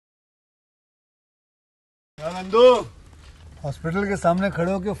क्या नंदू हॉस्पिटल के सामने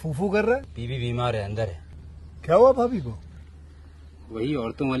खड़े होकर फूफू कर रहे? बीवी बीमार है, अंदर है। क्या हुआ भाभी को? वही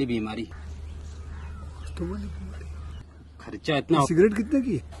औरतों वाली बीमारी। खर्चा इतना। सिगरेट कितने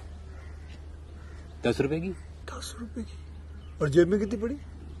की? 10 रुपए की। 10 रुपए की। और जेब में कितनी पड़ी?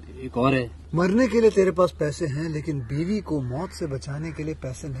 एक और है। मरने के लिए तेरे पास पैसे हैं, लेकिन बीवी को मौत से बचाने के लिए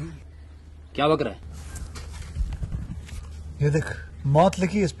पैसे नहीं है। क्या बक रहा है? ये देख, मौत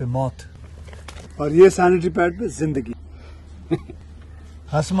लिखी है इस पे, मौत। और ये सैनिटरी पैड पे जिंदगी।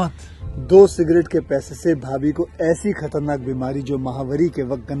 हंस मत। 2 सिगरेट के पैसे से भाभी को ऐसी खतरनाक बीमारी जो महावरी के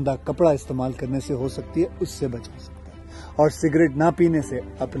वक्त गंदा कपड़ा इस्तेमाल करने से हो सकती है, उससे बचा सकता है। और सिगरेट ना पीने से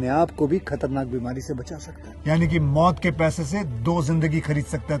अपने आप को भी खतरनाक बीमारी से बचा सकता है। यानी कि मौत के पैसे से 2 जिंदगी खरीद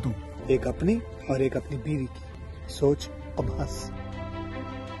सकता है तू, एक अपनी और एक अपनी बीवी की। सोच, अब हंस।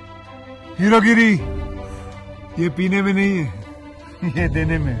 हीरोगिरी ये पीने में नहीं है, ये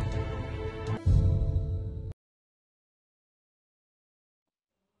देने में है।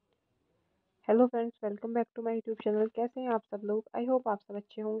 Hello friends, welcome back to my YouTube channel. कैसे हैं आप सब लोग? आई होप आप सब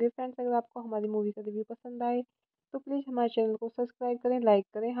अच्छे होंगे। फ्रेंड्स, अगर आपको हमारी मूवी का रिव्यू पसंद आए तो प्लीज़ हमारे चैनल को सब्सक्राइब करें, लाइक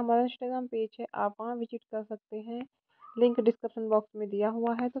करें। हमारा इंस्टाग्राम पेज है, आप वहां विजिट कर सकते हैं, लिंक डिस्क्रिप्शन बॉक्स में दिया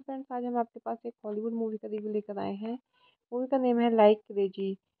हुआ है। तो फ्रेंड्स, आज हम आपके पास एक हॉलीवुड मूवी का रिव्यू लेकर आए हैं। मूवी का नेम है लाइक क्रेजी।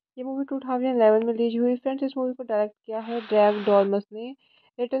 ये मूवी 2011 में रिलीज हुई। फ्रेंड्स, इस मूवी को डायरेक्ट किया है ड्रैग डॉर्मस ने,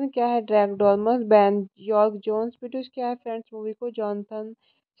 रिटर्न किया है drag डॉर्मस, ban York Jones, produce किया है फ्रेंड्स मूवी को जॉनथन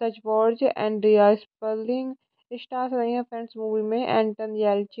सचवॉर्ज, एंड्रिया स्पर्लिंग। स्टार्स रही हैं फ्रेंड्स मूवी में एंटन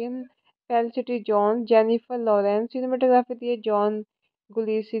येल्चिन, felicity John, Jennifer Lawrence. Cinematography दी है जॉन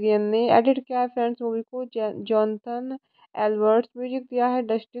गुलिसियन ने। एडिट किया है फ्रेंड्स मूवी को जॉनथन एल्बर्ट्स। म्यूजिक दिया है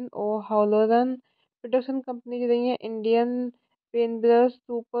डस्टिन ओ हॉलोरन। प्रोडक्शन कंपनी की रही है Indian पेनब्रश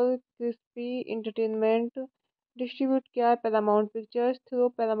super crispy entertainment. Distribute किया है Paramount pictures through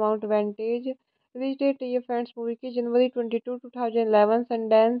Paramount वेंटेज। Release date है ये फ्रेंड्स मूवी की जनवरी 22 2011,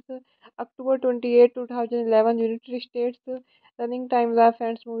 सनडांस अक्टूबर 28 2011, यूनाइटेड स्टेट्स। रनिंग टाइम रहा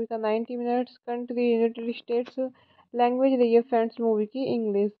फ्रेंड्स मूवी का 90 minutes. Country United states. Language रही है फ्रेंड्स मूवी की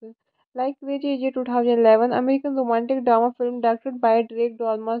इंग्लिश। लाइक क्रेजी ये 2011 American romantic drama film directed by Drake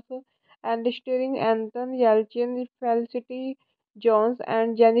डॉर्मस and starring Anton Yelchin, Felicity Jones,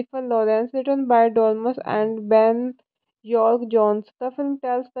 and Jennifer Lawrence, written by Dormus and Ben York Jones. The film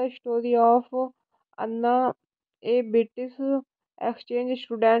tells the story of Anna, a British exchange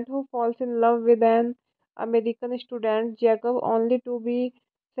student who falls in love with an American student, Jacob, only to be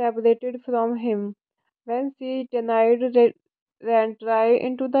separated from him when she denied reentry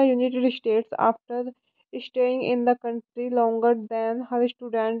into the United States after staying in the country longer than her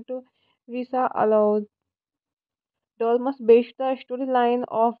student visa allowed. Dolmas based the storyline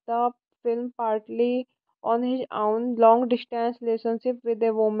of the film partly on his own long distance relationship with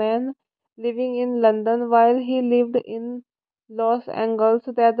a woman living in London while he lived in Los Angeles.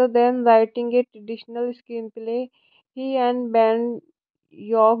 Rather than writing a traditional screenplay, he and Ben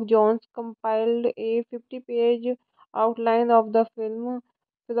York Jones compiled a 50-page outline of the film,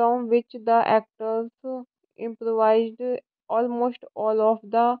 from which the actors improvised almost all of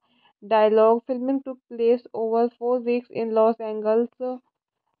the dialogue. Filming took place over 4 weeks in Los Angeles.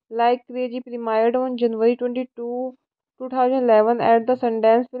 Like Crazy premiered on January 22, 2011 at the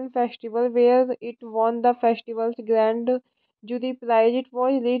Sundance Film Festival, where it won the festival's Grand Jury Prize. It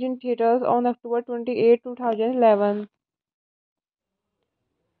was released in theaters on October 28, 2011.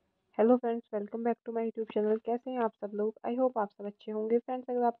 Hello friends, welcome back to my YouTube channel. कैसे हैं आप सब लोग? I hope आप सब अच्छे होंगे। Friends,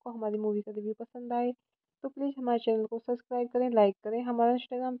 अगर आपको हमारी मूवी का रिव्यू पसंद आए तो प्लीज़ हमारे चैनल को सब्सक्राइब करें, लाइक करें। हमारा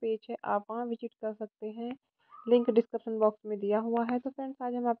इंस्टाग्राम पेज है, आप वहां विजिट कर सकते हैं, लिंक डिस्क्रिप्शन बॉक्स में दिया हुआ है। तो फ्रेंड्स,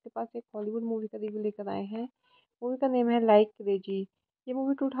 आज हम आपके पास एक हॉलीवुड मूवी का रिव्यू लेकर आए हैं। मूवी का नेम है लाइक क्रेजी। ये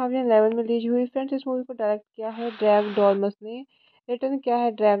मूवी 2011 में रिलीज हुई। फ्रेंड्स, इस मूवी को डायरेक्ट किया है ड्रैग डॉर्मस ने, रिटर्न किया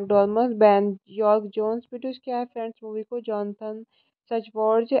है drag डॉर्मस, ban York Jones, produce किया है फ्रेंड्स मूवी को जॉनथन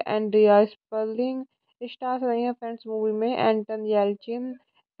सचवॉर्ज, एंड्रिया स्पर्लिंग। स्टार्स रही हैं फ्रेंड्स मूवी में एंटन येल्चिन,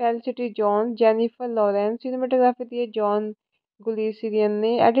 felicity John, Jennifer Lawrence. Cinematography दी है जॉन गुलिसियन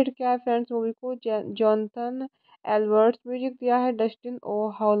ने। एडिट किया है फ्रेंड्स मूवी को जॉनथन एल्बर्ट्स। म्यूजिक दिया है डस्टिन ओ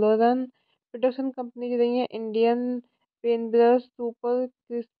हॉलोरन। प्रोडक्शन कंपनी की रही है Indian पेनब्रश super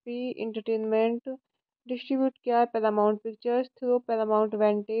crispy entertainment. Distribute किया है Paramount pictures through Paramount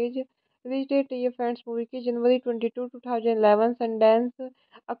वेंटेज। Release date है ये फ्रेंड्स मूवी की जनवरी 22 2011, सनडांस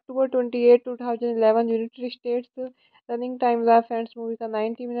अक्टूबर 28 2011, यूनाइटेड स्टेट्स। रनिंग टाइम रहा फ्रेंड्स मूवी का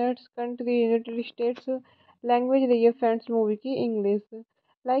 90 minutes. Country United states. Language रही है फ्रेंड्स मूवी की इंग्लिश।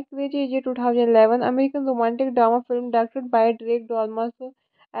 लाइक क्रेजी ये 2011 American romantic drama film directed by Drake डॉर्मस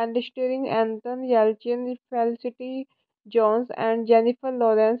and starring Anton Yelchin, Felicity Jones and Jennifer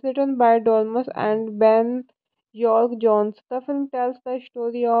Lawrence, written by Dormus and Ben York Jones. The film tells the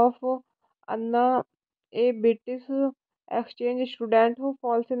story of Anna, a British exchange student who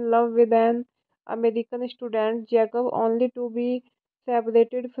falls in love with an American student, Jacob, only to be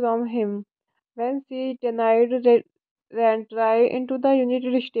separated from him when she denied reentry into the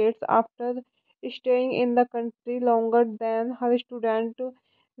United States after staying in the country longer than her student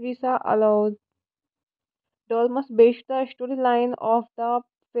visa allowed. Dolmas based the storyline of the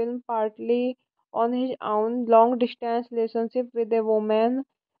film partly on his own long distance relationship with a woman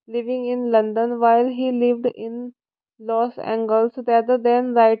living in London while he lived in Los Angeles. Rather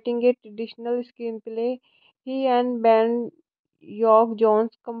than writing a traditional screenplay, he and Ben York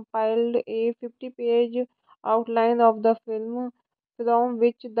Jones compiled a 50-page outline of the film from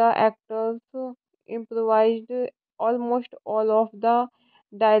which the actors improvised almost all of the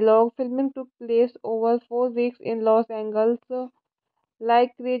dialogue. Filming took place over 4 weeks in Los Angeles.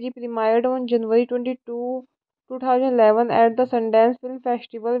 Like Crazy premiered on January 22, 2011 at the Sundance Film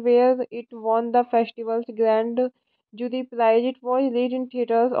Festival where it won the festival's Grand Jury Prize. It was released in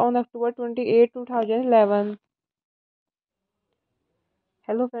theaters on October 28, 2011.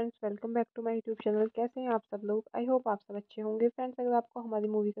 Hello friends, welcome back to my YouTube channel. कैसे हैं आप सब लोग? I hope आप सब अच्छे होंगे। Friends, अगर आपको हमारी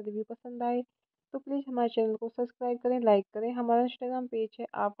मूवी का रिव्यू पसंद आए तो प्लीज़ हमारे चैनल को सब्सक्राइब करें, लाइक करें। हमारा इंस्टाग्राम पेज है,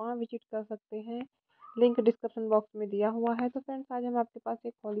 आप वहाँ विजिट कर सकते हैं, लिंक डिस्क्रिप्शन बॉक्स में दिया हुआ है। तो फ्रेंड्स, आज हम आपके पास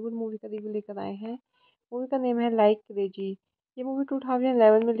एक हॉलीवुड मूवी का रिव्यू लेकर आए हैं। मूवी का नेम है लाइक क्रेजी। ये मूवी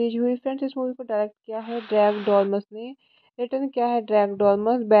 2011 में रिलीज हुई। फ्रेंड्स, इस मूवी को डायरेक्ट किया है ड्रैग डॉर्मस ने, रिटर्न किया है drag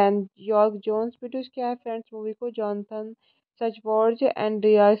डॉर्मस, ban York Jones, produce किया है फ्रेंड्स मूवी को जॉनथन सचवॉर्ज,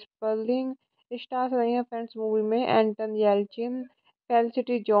 एंड्रिया स्पर्लिंग। स्टार्स रही हैं फ्रेंड्स मूवी में एंटन येल्चिन,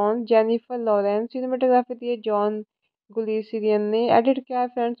 felicity John, Jennifer Lawrence. Cinematography दी है जॉन गुलिसियन ने। एडिट किया है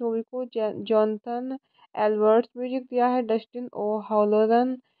फ्रेंड्स मूवी को जॉनथन एल्बर्ट्स। म्यूजिक दिया है डस्टिन ओ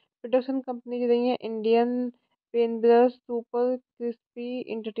हॉलोरन। प्रोडक्शन कंपनी रही है Indian पेनब्रश super crispy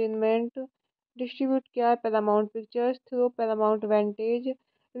entertainment. Distribute किया है Paramount pictures through Paramount वेंटेज।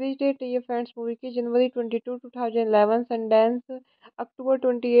 Release date है ये फ्रेंड्स मूवी की January 22, 2011, Sundance October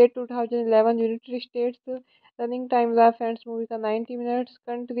 28, 2011, United states. Running time रहा फ्रेंड्स मूवी का 90 minutes.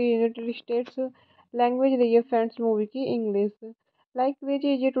 Country United states. Language रही है फ्रेंड्स मूवी की English. Like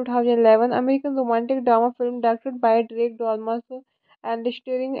crazy is 2011 American romantic drama film directed by Drake डॉर्मस and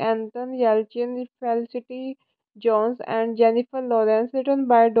starring Anton Yelchin, Felicity Jones, and Jennifer Lawrence, written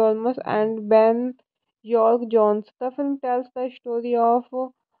by Dormus and Ben York Jones. The film tells the story of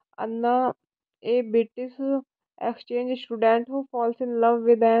Anna, a British exchange student who falls in love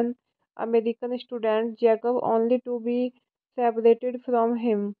with an American student, Jacob, only to be separated from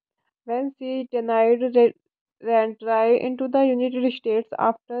him when she denied reentry into the United States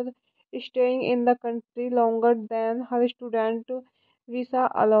after staying in the country longer than her student visa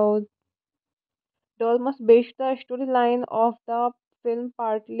allowed. Dolmas based the storyline of the film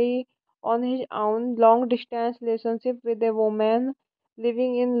partly on his own long distance relationship with a woman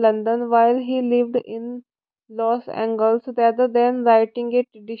living in London while he lived in Los Angeles. Rather than writing a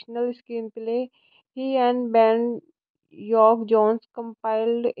traditional screenplay, he and Ben York Jones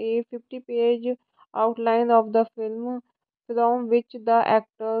compiled a 50-page outline of the film from which the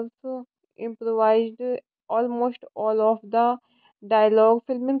actors improvised almost all of the dialogue.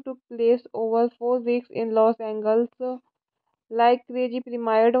 Filming took place over 4 weeks in Los Angeles. Like Crazy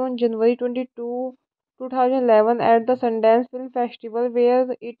premiered on January 22, 2011 at the Sundance Film Festival where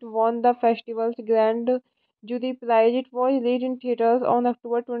it won the festival's Grand Jury Prize. It was released in theaters on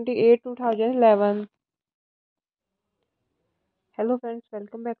October 28, 2011. Hello friends,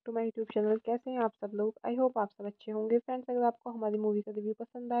 welcome back to my YouTube channel. कैसे हैं आप सब लोग? I hope आप सब अच्छे होंगे। Friends, अगर आपको हमारी मूवी का रिव्यू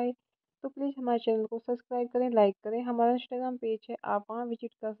पसंद आए तो प्लीज़ हमारे चैनल को सब्सक्राइब करें, लाइक करें। हमारा इंस्टाग्राम पेज है, आप वहाँ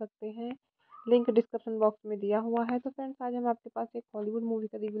विजिट कर सकते हैं, लिंक डिस्क्रिप्शन बॉक्स में दिया हुआ है। तो फ्रेंड्स, आज हम आपके पास एक हॉलीवुड मूवी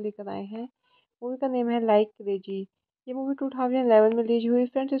का रिव्यू लेकर आए हैं। मूवी का नेम है लाइक क्रेजी। ये मूवी 2011 में रिलीज हुई।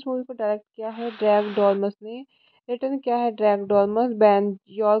 फ्रेंड्स, इस मूवी को डायरेक्ट किया है ड्रैग डॉर्मस ने, रिटर्न किया है drag डॉर्मस, ban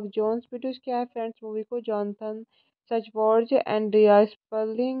York Jones, produce किया है फ्रेंड्स मूवी को जॉनथन सचवॉर्ज, एंड्रिया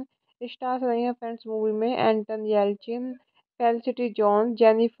स्पर्लिंग। स्टार्स रही हैं फ्रेंड्स मूवी में एंटन येल्चिन, felicity John,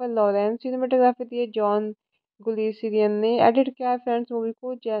 Jennifer Lawrence. Cinematography दी है जॉन गुलिसियन ने। एडिट किया है फ्रेंड्स मूवी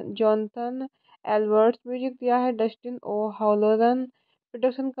को जॉनथन एल्बर्ट्स। म्यूजिक दिया है डस्टिन ओ हॉलोरन।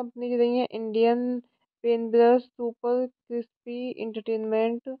 प्रोडक्शन कंपनी रही है Indian पेनब्रश super crispy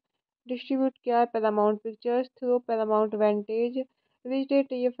entertainment. Distribute किया है Paramount pictures through Paramount वेंटेज। Release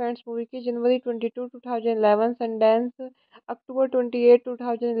date है ये फ्रेंड्स मूवी की January 22, 2011, Sundance October 28,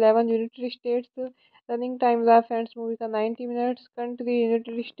 2011, United states. Running time रहा फ्रेंड्स मूवी का 90 minutes. Country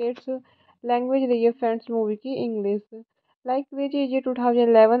United states. Language रही है फ्रेंड्स मूवी की English. Like crazy is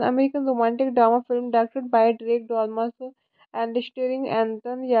 2011 American romantic drama film directed by Drake डॉर्मस and starring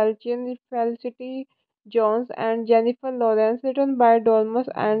एंथन येल्चिन, felicity Jones and Jennifer Lawrence, written by Dormus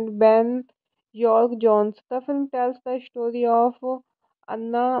and Ben York Jones. The film tells the story of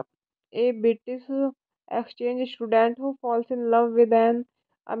Anna, a British exchange student who falls in love with an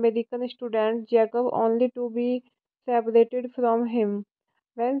American student, Jacob, only to be separated from him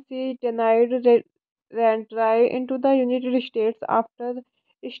when she denied reentry into the United States after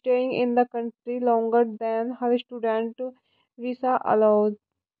staying in the country longer than her student visa allowed.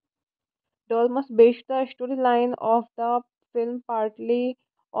 Dolmas based the storyline of the film partly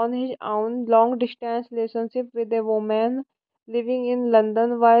on his own long distance relationship with a woman living in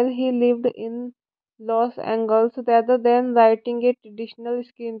London while he lived in Los Angeles. Rather than writing a traditional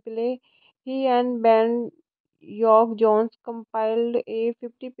screenplay, he and Ben York Jones compiled a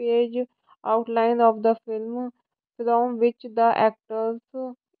 50-page outline of the film from which the actors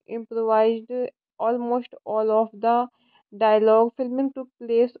improvised almost all of the dialogue. Filming took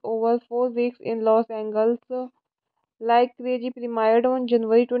place over 4 weeks in Los Angeles. Like Crazy premiered on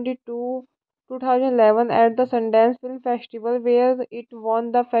January 22, 2011 at the Sundance Film Festival where it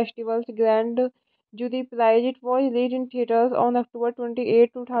won the festival's Grand Jury Prize. It was released in theaters on October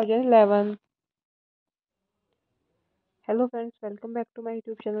 28, 2011। Hello friends, welcome back to my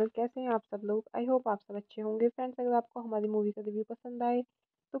YouTube channel. कैसे हैं आप सब लोग? I hope आप सब अच्छे होंगे। Friends, अगर आपको हमारी मूवी का रिव्यू पसंद आए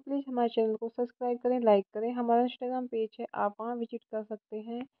तो प्लीज़ हमारे चैनल को सब्सक्राइब करें, लाइक करें। हमारा इंस्टाग्राम पेज है, आप वहाँ विजिट कर सकते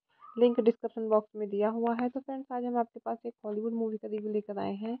हैं, लिंक डिस्क्रिप्शन बॉक्स में दिया हुआ है। तो फ्रेंड्स, आज हम आपके पास एक हॉलीवुड मूवी का रिव्यू लेकर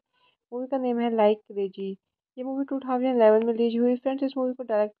आए हैं। मूवी का नेम है लाइक क्रेजी। ये मूवी 2011 में रिलीज हुई। फ्रेंड्स, इस मूवी को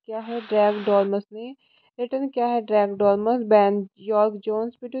डायरेक्ट किया है ड्रैग डॉर्मस ने, रिटर्न किया है drag डॉर्मस, ban York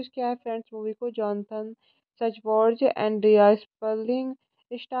Jones, produce किया है फ्रेंड्स मूवी को जॉनथन सचवॉर्ज, एंड्रिया स्पर्लिंग।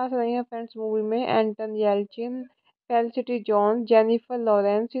 स्टार्स रही हैं फ्रेंड्स मूवी में एंटन येल्चिन, felicity John, Jennifer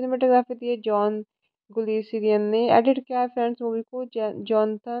Lawrence. Cinematography दी है जॉन गुलिसियन ने। एडिट किया है फ्रेंड्स मूवी को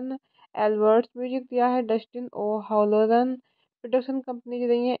जॉनथन एल्बर्ट्स। म्यूजिक दिया है डस्टिन ओ हॉलोरन। प्रोडक्शन कंपनी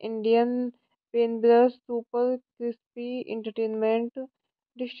रही है Indian पेनब्रश super crispy entertainment.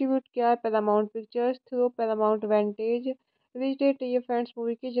 Distribute किया है Paramount pictures through Paramount वेंटेज। Release date है फ्रेंड्स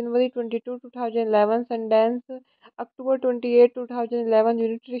मूवी की January 22, 2011 Sundance, October 28, 2011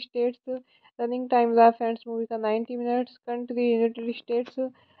 United states. Running time रहा फ्रेंड्स मूवी का 90 minutes. Country United states.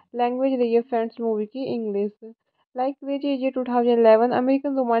 Language रही है फ्रेंड्स मूवी की English. Like crazy is 2011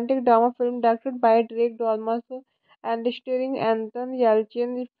 American romantic drama film directed by Drake डॉर्मस and starring Anton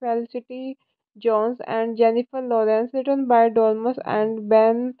Yelchin, Felicity Jones and Jennifer Lawrence, written by Dormus and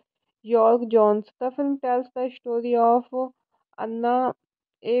Ben York Jones. The film tells the story of Anna,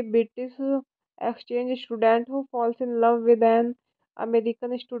 a British exchange student who falls in love with an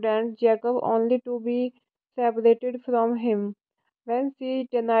American student, Jacob, only to be separated from him when she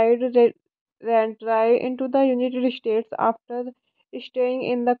denied reentry into the United States after staying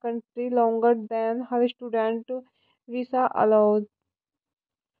in the country longer than her student visa allowed.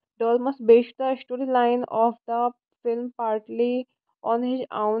 Dolmas based the storyline of the film partly on his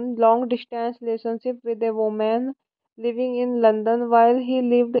own long distance relationship with a woman living in London while he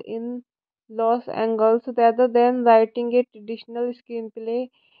lived in Los Angeles. Rather than writing a traditional screenplay,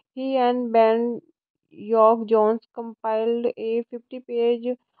 he and Ben York Jones compiled a 50-page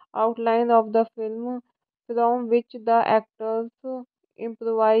outline of the film from which the actors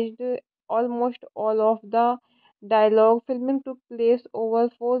improvised almost all of the dialogue. Filming took place over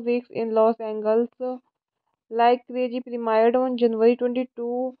 4 weeks in Los Angeles. Like Crazy premiered on January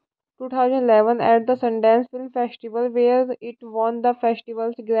 22, 2011 at the Sundance Film Festival where it won the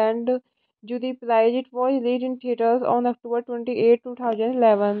festival's Grand Jury Prize. It was released in theaters on October 28,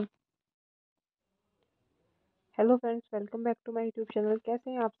 2011। Hello friends, welcome back to my YouTube channel.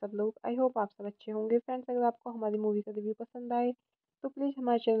 कैसे हैं आप सब लोग? I hope आप सब अच्छे होंगे। Friends, अगर आपको हमारी मूवी का रिव्यू पसंद आए तो प्लीज़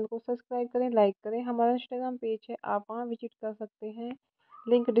हमारे चैनल को सब्सक्राइब करें, लाइक करें। हमारा इंस्टाग्राम पेज है, आप वहाँ विजिट कर सकते हैं,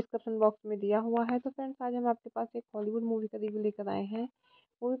 लिंक डिस्क्रिप्शन बॉक्स में दिया हुआ है। तो फ्रेंड्स, आज हम आपके पास एक हॉलीवुड मूवी का रिव्यू लेकर आए हैं।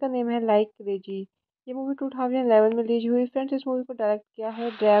 मूवी का नेम है लाइक क्रेजी। ये मूवी 2011 में रिलीज हुई। फ्रेंड्स, इस मूवी को डायरेक्ट किया है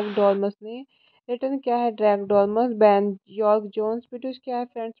ड्रैग डॉर्मस ने, रिटर्न किया है drag डॉर्मस, ban York Jones, produce किया है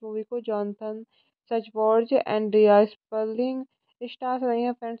फ्रेंड्स मूवी को जॉनथन सचवॉर्ज, एंड्रिया स्पर्लिंग। स्टार्स रही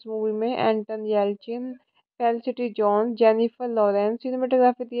हैं फ्रेंड्स मूवी में एंटन येल्चिन, felicity John, Jennifer Lawrence.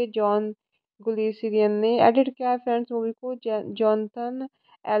 Cinematography दी है जॉन गुलिसियन ने। एडिट किया है फ्रेंड्स मूवी को जॉनथन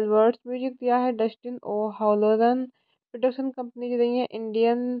एल्बर्ट्स। म्यूजिक दिया है डस्टिन ओ हॉलोरन। प्रोडक्शन कंपनी रही है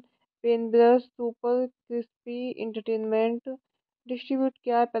Indian पेनब्रश super crispy entertainment. Distribute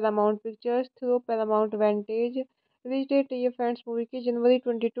किया है Paramount pictures through Paramount वेंटेज। Release date रही है फ्रेंड्स मूवी की जनवरी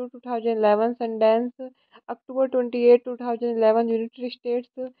 22, 2011, Sundance October 28, 2011, United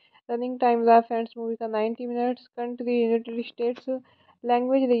states. Running time रहा फ्रेंड्स मूवी का 90 minutes. Country United states.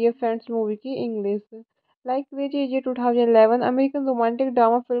 Language रही है फ्रेंड्स मूवी की English. Like crazy 2011 American romantic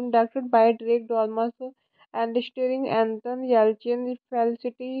drama film directed by Drake डॉर्मस and starring Anton Yelchin,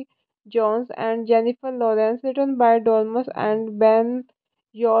 Felicity Jones, and Jennifer Lawrence, written by Dormus and Ben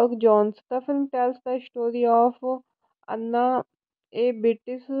York Jones. The film tells the story of Anna, a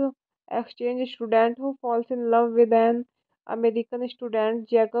British exchange student who falls in love with an American student,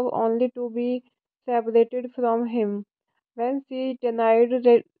 Jacob, only to be separated from him when she denied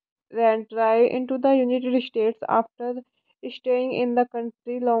reentry into the United States after staying in the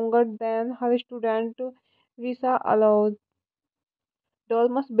country longer than her student visa allowed.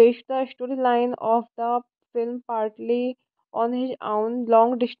 Dolmas based the storyline of the film partly on his own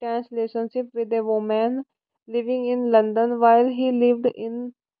long distance relationship with a woman living in London while he lived in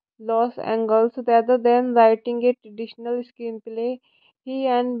Los Angeles. Rather than writing a traditional screenplay, he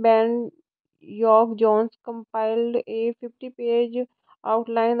and Ben York Jones compiled a 50-page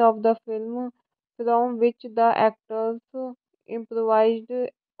outline of the film from which the actors improvised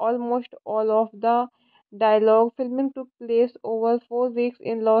almost all of the dialogue. Filming took place over 4 weeks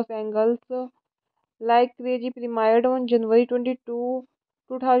in Los Angeles. Like Crazy premiered on January 22,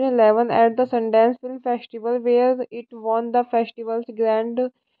 2011 at the Sundance Film Festival where it won the festival's Grand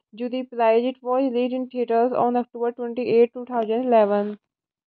Jury Prize. It was released in theaters on October 28, 2011.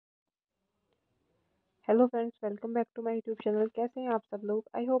 Hello friends, welcome back to my YouTube channel. कैसे हैं आप सब लोग?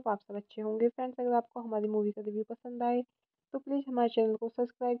 I hope आप सब अच्छे होंगे। Friends, अगर आपको हमारी मूवी का रिव्यू पसंद आए तो प्लीज़ हमारे चैनल को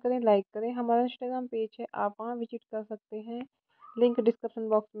सब्सक्राइब करें, लाइक करें। हमारा इंस्टाग्राम पेज है, आप वहाँ विजिट कर सकते हैं। लिंक डिस्क्रिप्शन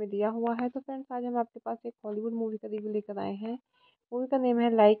बॉक्स में दिया हुआ है। तो फ्रेंड्स, आज हम आपके पास एक हॉलीवुड मूवी का रिव्यू लेकर आए हैं। मूवी का नेम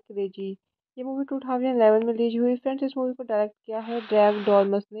है लाइक क्रेजी। ये मूवी 2011 में रिलीज हुई। फ्रेंड्स, इस मूवी को डायरेक्ट किया है ड्रैग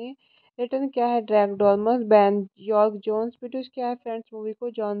डॉर्मस ने। रिटर्न किया है drag डॉर्मस, ban York Jones. Produce किया है फ्रेंड्स मूवी को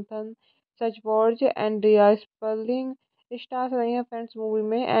जॉनथन सचवॉर्ज, एंड्रिया स्पर्लिंग। स्टार्स रही हैं फ्रेंड्स मूवी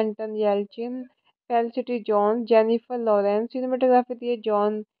में एंटन येल्चिन, felicity John, Jennifer Lawrence. Cinematography दी है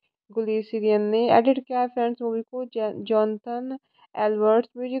जॉन गुलिसियन ने। एडिट किया है फ्रेंड्स मूवी को जॉनथन एल्बर्ट्स।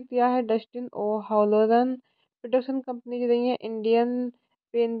 म्यूजिक दिया है डस्टिन ओ हॉलोरन। प्रोडक्शन कंपनी रही है Indian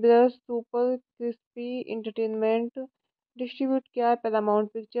पेनब्रश super crispy entertainment. Distribute किया है Paramount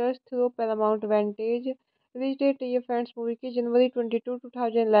pictures through Paramount वेंटेज। Release date रही है फ्रेंड्स मूवी की जनवरी 22,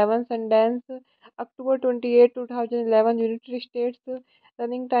 2011, Sundance October 28, 2011, United states.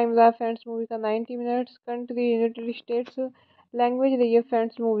 Running time रहा फ्रेंड्स मूवी का 90 minutes. Country United states. Language रही है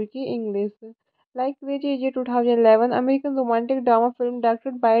फ्रेंड्स मूवी की English. Like crazy 2011 American romantic drama film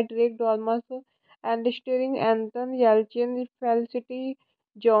directed by Drake डॉर्मस and starring Anton Yelchin, Felicity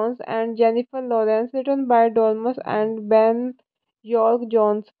Jones, and Jennifer Lawrence, written by Dormus and Ben York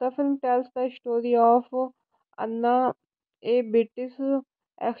Jones. The film tells the story of Anna, a British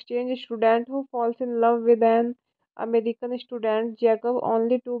exchange student who falls in love with an American student, Jacob,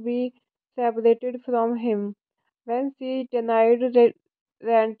 only to be separated from him when she denied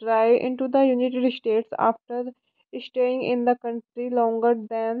reentry into the United States after staying in the country longer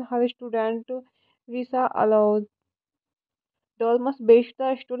than her student visa allowed. Dolmas based the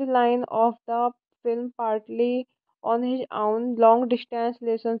storyline of the film partly on his own long distance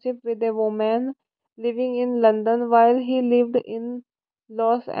relationship with a woman living in London while he lived in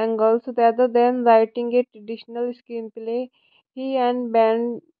Los Angeles. Rather than writing a traditional screenplay, he and Ben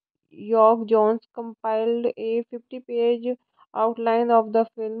York Jones compiled a 50-page outline of the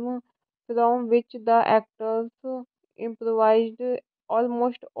film from which the actors improvised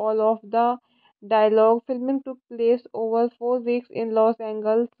almost all of the dialogue. Filming took place over 4 weeks in Los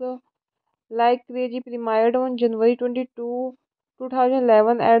Angeles. Like Crazy premiered on January 22,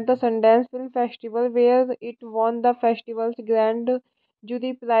 2011 at the Sundance Film Festival where it won the festival's Grand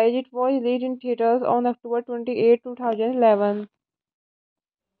Jury Prize. It was released in theaters on October 28, 2011.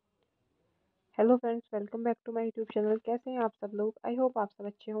 Hello friends, welcome back to my YouTube channel. कैसे हैं आप सब लोग? I hope आप सब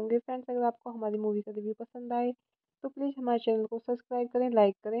अच्छे होंगे। Friends, अगर आपको हमारी मूवी का रिव्यू पसंद आए तो प्लीज़ हमारे चैनल को सब्सक्राइब करें,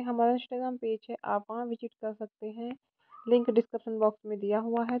 लाइक करें। हमारा इंस्टाग्राम पेज है, आप वहाँ विजिट कर सकते हैं। लिंक डिस्क्रिप्शन बॉक्स में दिया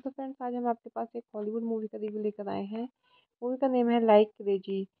हुआ है। तो फ्रेंड्स, आज हम आपके पास एक हॉलीवुड मूवी का रिव्यू लेकर आए हैं। मूवी का नेम है लाइक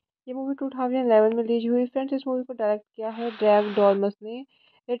क्रेजी। ये मूवी 2011 में रिलीज हुई। फ्रेंड्स, इस मूवी को डायरेक्ट किया है ड्रैग डॉर्मस ने।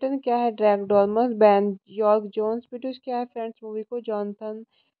 रिटर्न किया है drag डॉर्मस, ban York Jones. Produce किया है फ्रेंड्स मूवी को जॉनथन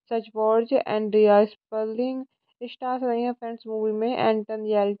सचवॉर्ज, एंड्रिया स्पर्लिंग। स्टार्स रही हैं फ्रेंड्स मूवी में एंटन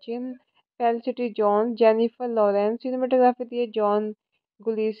येल्चिन, felicity John, Jennifer Lawrence. Cinematography दी है जॉन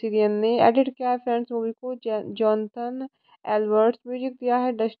गुलिसियन ने। एडिट किया है फ्रेंड्स मूवी को जॉनथन एल्बर्ट्स। म्यूजिक दिया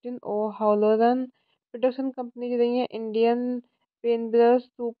है डस्टिन ओ हॉलोरन। प्रोडक्शन कंपनी जो रही है Indian पेनब्रश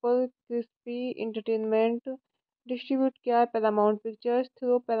super crispy entertainment. Distribute किया है Paramount pictures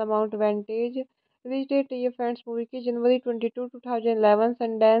through Paramount वेंटेज। Release date रही है फ्रेंड्स मूवी की जनवरी 22 2011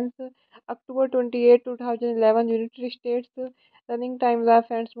 सनडांस अक्टूबर 28 2011 यूनाइटेड स्टेट्स। रनिंग टाइम रहा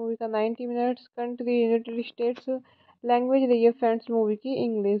फ्रेंड्स मूवी का 90 minutes. Country United states. Language रही है फ्रेंड्स मूवी की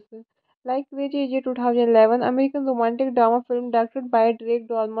इंग्लिश। लाइक लीजिए 2011 American romantic drama film directed by Drake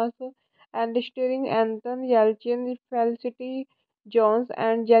डॉर्मस and starring Anton Yelchin, Felicity Jones,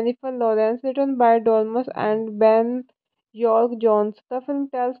 and Jennifer Lawrence, written by Dormus and Ben York Jones. The film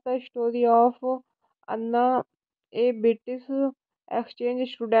tells the story of Anna, a British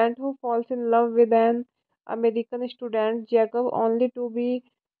exchange student who falls in love with an American student, Jacob, only to be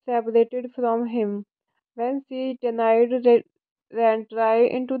separated from him when she denied reentry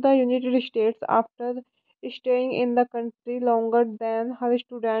into the United States after staying in the country longer than her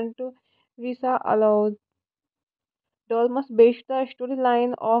student visa allowed. Dolmas based the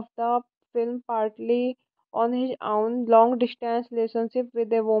storyline of the film partly on his own long distance relationship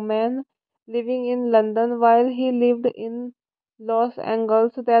with a woman living in London while he lived in Los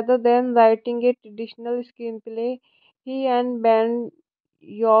Angeles. Rather than writing a traditional screenplay, he and Ben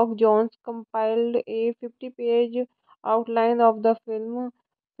York Jones compiled a 50-page outline of the film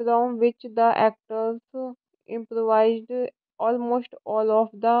from which the actors improvised almost all of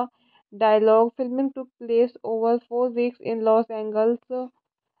the dialogue. Filming took place over 4 weeks in Los Angeles.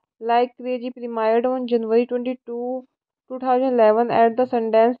 Like Crazy premiered on January 22, 2011 at the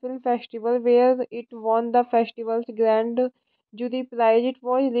Sundance Film Festival where it won the festival's Grand Jury Prize. It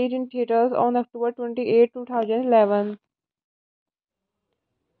was released in theaters on October 28, 2011।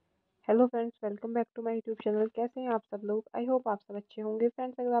 Hello friends, welcome back to my YouTube channel. कैसे हैं आप सब लोग? I hope आप सब अच्छे होंगे।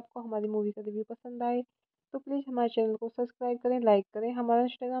 Friends, अगर आपको हमारी मूवी का रिव्यू पसंद आए तो प्लीज़ हमारे चैनल को सब्सक्राइब करें, लाइक करें। हमारा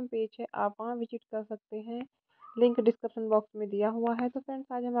इंस्टाग्राम पेज है, आप वहाँ विजिट कर सकते हैं, लिंक डिस्क्रिप्शन बॉक्स में दिया हुआ है। तो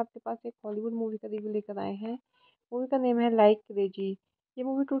फ्रेंड्स, आज हम आपके पास एक हॉलीवुड मूवी का रिव्यू लेकर आए हैं। मूवी का नेम है लाइक क्रेजी। ये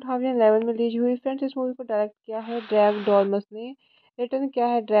मूवी 2011 में रिलीज हुई। फ्रेंड्स, इस मूवी को डायरेक्ट किया है ड्रैग डॉर्मस ने, रिटर्न किया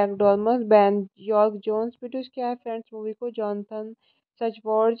है drag डॉर्मस, ban York Jones, produce किया है फ्रेंड्स मूवी को जॉनथन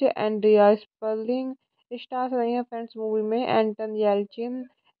सचवॉर्ज, एंड्रिया स्पर्लिंग। स्टार्स रही हैं फ्रेंड्स मूवी में एंटन येल्चिन,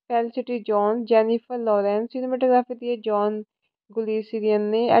 felicity John, Jennifer Lawrence. Cinematography दी है जॉन गुलिसियन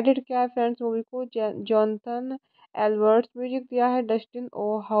ने। एडिट किया है फ्रेंड्स मूवी को जॉनथन एल्बर्ट्स। म्यूजिक दिया है डस्टिन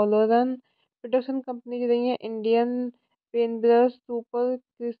ओ हॉलोरन। प्रोडक्शन कंपनी जो रही है Indian पेनब्रश super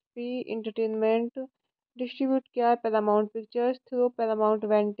crispy entertainment. Distribute किया है Paramount pictures through Paramount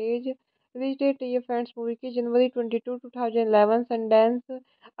वेंटेज। Release date रही है फ्रेंड्स मूवी की जनवरी 22 2011 सनडांस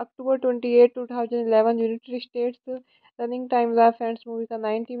अक्टूबर 28 2011 यूनाइटेड स्टेट्स। रनिंग टाइम रहा फ्रेंड्स मूवी का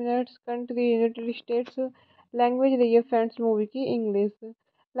 90 minutes. Country United states. Language रही है फ्रेंड्स मूवी की इंग्लिश।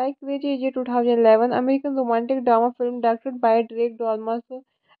 लाइक लीजिए 2011 American romantic drama film directed by Drake डॉर्मस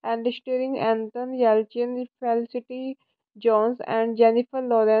and starring Anton Yelchin, Felicity Jones, and Jennifer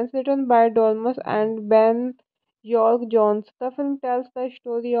Lawrence, written by Dormus and Ben York Jones. The film tells the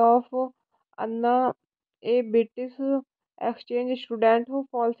story of Anna, a British exchange student who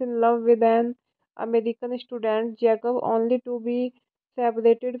falls in love with an American student, Jacob, only to be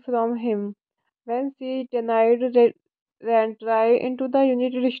separated from him when she denied reentry into the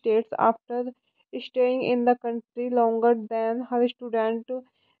United States after staying in the country longer than her student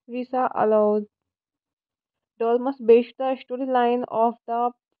visa allowed. Dolmas based the storyline of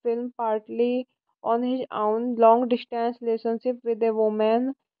the film partly on his own long distance relationship with a woman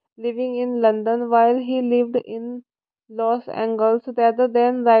living in London while he lived in Los Angeles. Rather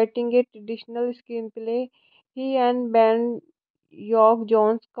than writing a traditional screenplay, he and Ben York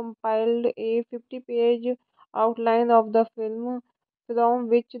Jones compiled a 50-page outline of the film from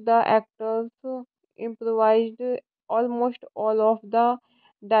which the actors improvised almost all of the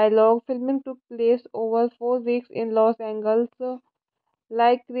dialogue. Filming took place over 4 weeks in Los Angeles.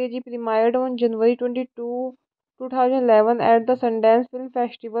 Like Crazy premiered on January 22, 2011 at the Sundance Film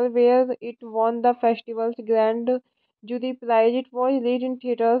Festival where it won the festival's Grand Jury Prize. It was released in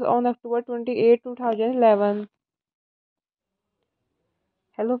theaters on October 28, 2011।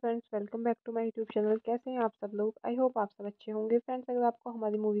 Hello friends, welcome back to my YouTube channel. कैसे हैं आप सब लोग? I hope आप सब अच्छे होंगे। Friends, अगर आपको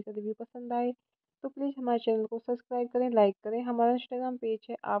हमारी मूवी का रिव्यू पसंद आए तो प्लीज़ हमारे चैनल को सब्सक्राइब करें, लाइक करें। हमारा इंस्टाग्राम पेज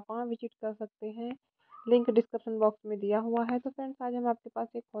है, आप वहाँ विजिट कर सकते हैं, लिंक डिस्क्रिप्शन बॉक्स में दिया हुआ है। तो फ्रेंड्स, आज हम आपके पास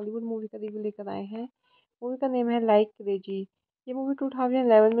एक हॉलीवुड मूवी का रिव्यू लेकर आए हैं। मूवी का नेम है लाइक क्रेजी। ये मूवी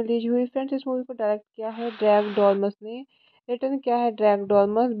 2011 में रिलीज हुई। फ्रेंड्स, इस मूवी को डायरेक्ट किया है ड्रैग डॉर्मस ने, रिटर्न किया है drag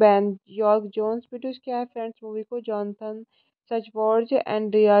डॉर्मस, ban York Jones, produce किया है फ्रेंड्स मूवी को जॉनथन सचवॉर्ज,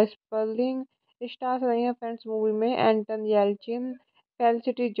 एंड्रिया स्पर्लिंग। स्टार्स रही हैं फ्रेंड्स मूवी में एंटन येल्चिन,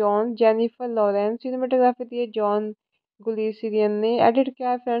 felicity John, Jennifer Lawrence. Cinematography दी है जॉन गुलिसियन ने। एडिट किया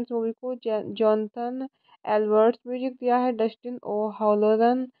है फ्रेंड्स मूवी को जॉनथन एल्बर्ट्स। म्यूजिक दिया है डस्टिन ओ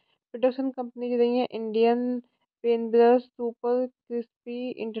हॉलोरन। प्रोडक्शन कंपनी की रही है Indian पेनब्रश super crispy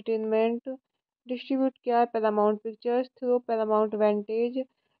entertainment. Distribute किया है Paramount pictures through Paramount वेंटेज।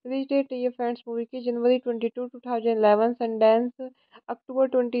 Release date है फ्रेंड्स मूवी की जनवरी 22 2011 सनडांस अक्टूबर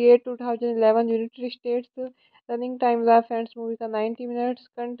 28 2011 यूनाइटेड स्टेट्स। रनिंग टाइम रहा फ्रेंड्स मूवी का 90 minutes.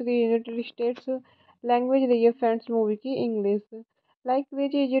 Country United states. Language रही है फ्रेंड्स मूवी की इंग्लिश। लाइक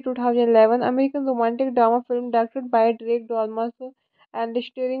कीजिए 2011 American romantic drama film directed by Drake डॉर्मस and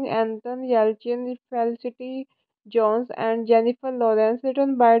starring Anton येल्चिन, felicity Jones and Jennifer Lawrence,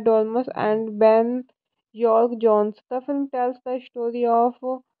 written by Dormus and Ben York Jones. The film tells the story of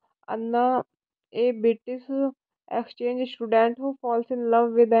Anna, a British exchange student who falls in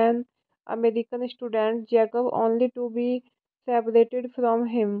love with an American student, Jacob, only to be separated from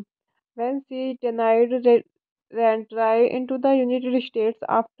him when she denied reentry into the United States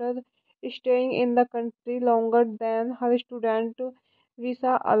after staying in the country longer than her student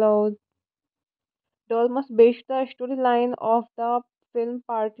visa allowed. Dolmas based the storyline of the film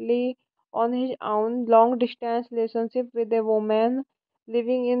partly on his own long distance relationship with a woman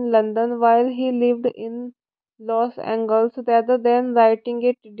living in London while he lived in Los Angeles. Rather than writing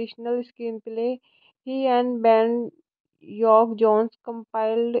a traditional screenplay, he and Ben York Jones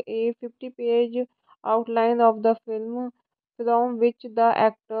compiled a 50-page outline of the film from which the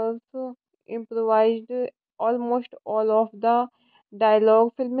actors improvised almost all of the dialogue.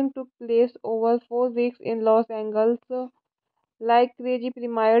 Filming took place over 4 weeks in Los Angeles. Like Crazy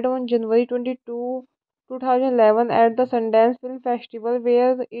premiered on January 22, 2011 at the Sundance Film Festival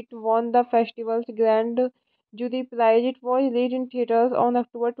where it won the festival's Grand Jury Prize. It was released in theaters on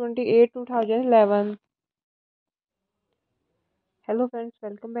October 28, 2011. Hello friends,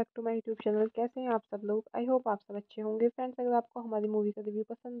 welcome back to my YouTube channel. कैसे हैं आप सब लोग? I hope आप सब अच्छे होंगे। Friends, अगर आपको हमारी मूवी का रिव्यू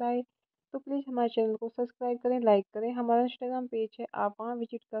पसंद आए तो प्लीज़ हमारे चैनल को सब्सक्राइब करें, लाइक करें। हमारा इंस्टाग्राम पेज है, आप वहाँ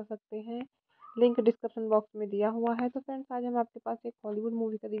विजिट कर सकते हैं। लिंक डिस्क्रिप्शन बॉक्स में दिया हुआ है। तो फ्रेंड्स, आज हम आपके पास एक हॉलीवुड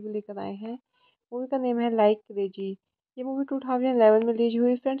मूवी का रिव्यू लेकर आए हैं। मूवी का नेम है लाइक क्रेजी। ये मूवी 2011 में रिलीज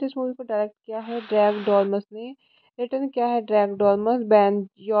हुई। फ्रेंड्स, इस मूवी को डायरेक्ट किया है ड्रैग डॉर्मस ने। रिटर्न किया है drag डॉर्मस, ban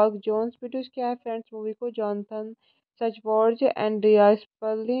York Jones. Produce किया है फ्रेंड्स मूवी को जॉनथन सचवॉर्ज, एंड्रिया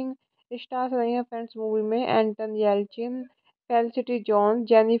स्पर्लिंग। स्टार्स रही हैं फ्रेंड्स मूवी में एंटन येल्चिन, felicity John,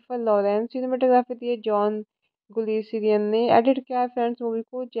 Jennifer Lawrence. Cinematography दी है जॉन गुलिसियन ने। एडिट किया है फ्रेंड्स मूवी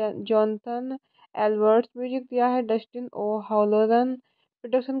को जॉनथन एल्बर्ट्स। म्यूजिक दिया है डस्टिन ओ हॉलोरन।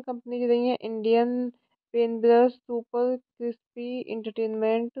 प्रोडक्शन कंपनी की रही है Indian पेनब्रश super crispy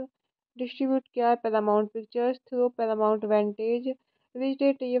entertainment. Distribute किया है Paramount pictures through Paramount वेंटेज। Release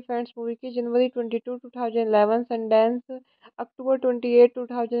date है फ्रेंड्स मूवी की जनवरी 22 2011 सनडांस अक्टूबर 28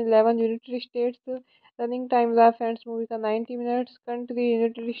 2011 यूनाइटेड स्टेट्स। रनिंग टाइम रहा फ्रेंड्स मूवी का 90 minutes. Country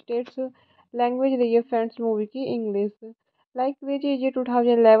United states. Language रही है फ्रेंड्स मूवी की इंग्लिश। लाइक कीजिए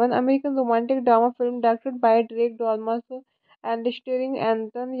 2011 American romantic drama film directed by Drake डॉर्मस and starring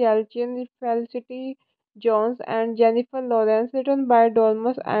Anton Yelchin, Felicity Jones, and Jennifer Lawrence, written by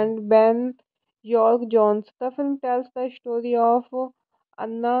Dormus and Ben York Jones. The film tells the story of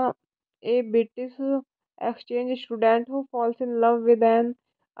Anna, a British exchange student who falls in love with an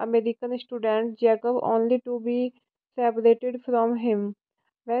American student, Jacob, only to be separated from him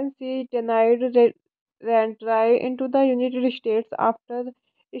when she denied reentry into the United States after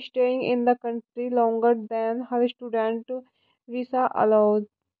staying in the country longer than her student visa allowed.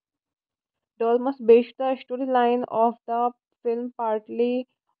 Dolmas based the storyline of the film partly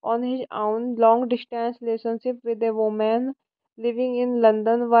on his own long distance relationship with a woman living in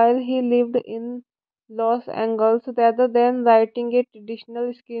London while he lived in Los Angeles. Rather than writing a traditional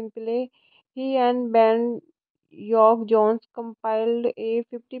screenplay, he and Ben York Jones compiled a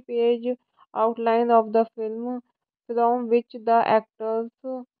 50-page outline of the film from which the actors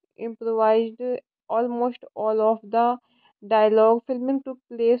improvised almost all of the dialogue. Filming took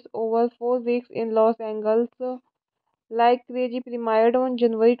place over 4 weeks in Los Angeles. Like Crazy premiered on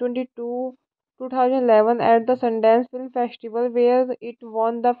January 22, 2011 at the Sundance Film Festival where it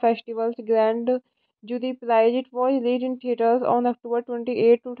won the festival's Grand Jury Prize. It was released in theaters on October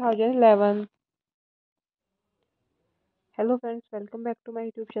 28, 2011. Hello friends, welcome back to my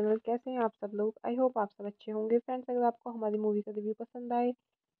YouTube channel. कैसे हैं आप सब लोग? I hope आप सब अच्छे होंगे। Friends, अगर आपको हमारी मूवी का रिव्यू पसंद आए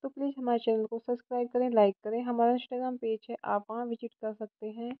तो प्लीज़ हमारे चैनल को सब्सक्राइब करें, लाइक करें। हमारा इंस्टाग्राम पेज है, आप वहाँ विजिट कर सकते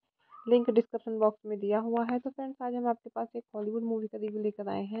हैं। लिंक डिस्क्रिप्शन बॉक्स में दिया हुआ है। तो फ्रेंड्स, आज हम आपके पास एक हॉलीवुड मूवी का रिव्यू लेकर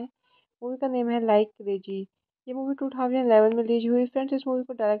आए हैं। मूवी का नेम है लाइक क्रेजी। ये मूवी 2011 में रिलीज हुई। फ्रेंड्स, इस मूवी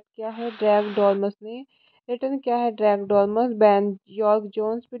को डायरेक्ट किया है ड्रैग डॉर्मस ने। रिटर्न किया है drag डॉर्मस ban York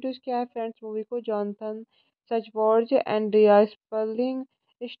Jones, produce किया है फ्रेंड्स मूवी को जॉनथन सचवॉर्ज, एंड्रिया स्पर्लिंग।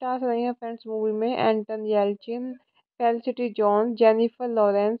 स्टार्स रही हैं फ्रेंड्स मूवी में एंटन येल्चिन, felicity John, Jennifer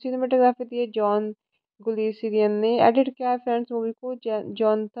Lawrence. Cinematography दी है जॉन गुलिसियन ने। एडिट किया है फ्रेंड्स मूवी को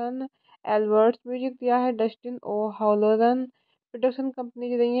जॉनथन एल्बर्ट्स। म्यूजिक दिया है डस्टिन ओ हॉलोरन। प्रोडक्शन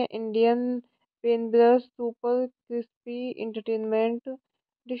कंपनी रही है Indian पेनब्रश super crispy entertainment.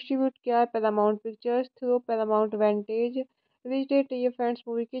 Distribute किया है Paramount pictures through Paramount वेंटेज। Release date रही है फ्रेंड्स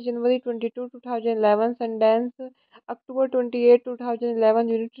मूवी की जनवरी 22, 2011 Sundance, October 28, 2011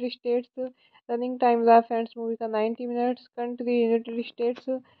 United states. Running time रहा फ्रेंड्स मूवी का 90 minutes. Country United states.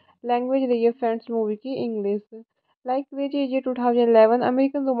 Language रही है फ्रेंड्स मूवी की English. Like crazy 2011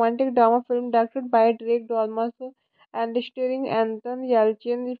 American romantic drama film directed by Drake डॉर्मस and starring Anton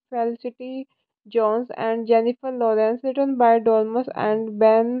Yelchin, Felicity Jones, and Jennifer Lawrence, written by Dormus and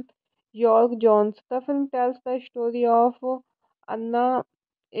Ben York Jones. The film tells the story of Anna,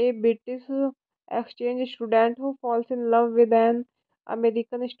 a British exchange student who falls in love with an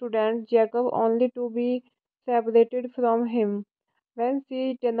American student, Jacob, only to be separated from him when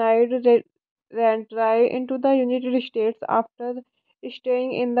she denied reentry into the United States after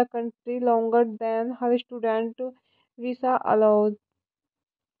staying in the country longer than her student visa allowed.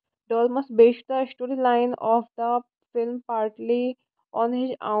 Dolmas based the storyline of the film partly on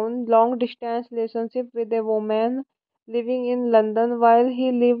his own long distance relationship with a woman living in London while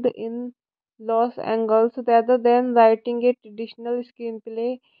he lived in Los Angeles. Rather than writing a traditional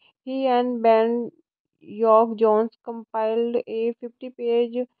screenplay, he and Ben York Jones compiled a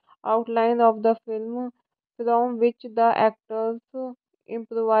 50-page outline of the film from which the actors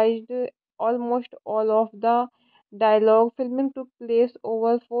improvised almost all of the dialogue. Filming took place over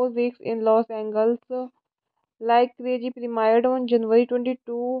 4 weeks in Los Angeles. Like Crazy premiered on January 22,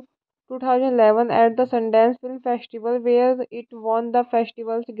 2011 at the Sundance Film Festival where it won the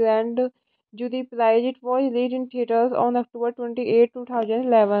festival's Grand Jury Prize. It was released in theaters on October 28,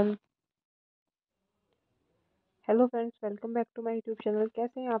 2011. Hello friends, welcome back to my YouTube channel.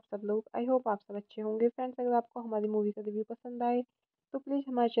 कैसे हैं आप सब लोग? I hope आप सब अच्छे होंगे। Friends, अगर आपको हमारी मूवी का रिव्यू पसंद आए तो प्लीज़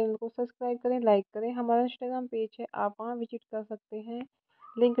हमारे चैनल को सब्सक्राइब करें, लाइक करें। हमारा इंस्टाग्राम पेज है, आप वहाँ विजिट कर सकते हैं,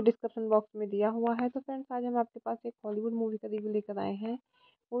 लिंक डिस्क्रिप्शन बॉक्स में दिया हुआ है। तो फ्रेंड्स, आज हम आपके पास एक हॉलीवुड मूवी का रिव्यू लेकर आए हैं।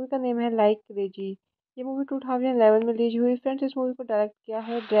 मूवी का नेम है लाइक क्रेजी। ये मूवी 2011 में रिलीज हुई। फ्रेंड्स, इस मूवी को डायरेक्ट किया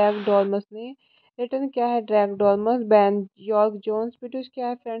है ड्रैग डॉर्मस ने। रिटर्न किया है drag डॉर्मस ban York Jones. Produce किया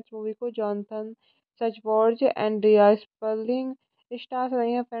है फ्रेंड्स मूवी को जॉनथन सचवॉर्ज, एंड्रिया स्पर्लिंग। स्टार्स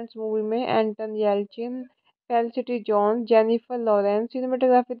रही हैं फ्रेंड्स मूवी में एंटन येल्चिन, felicity John, Jennifer Lawrence.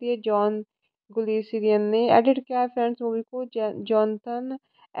 Cinematography दी है जॉन गुलिसियन ने। एडिट किया है फ्रेंड्स मूवी को जॉनथन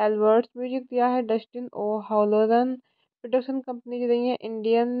एल्बर्ट्स। म्यूजिक दिया है डस्टिन ओ हॉलोरन। प्रोडक्शन कंपनी रही है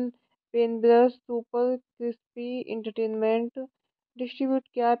Indian पेनब्रश super crispy entertainment. Distribute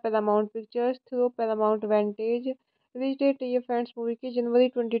किया है Paramount pictures through Paramount वेंटेज। Release date रही है फ्रेंड्स मूवी की जनवरी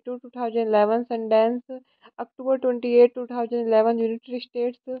 22, 2011 Sundance, October 28, 2011 United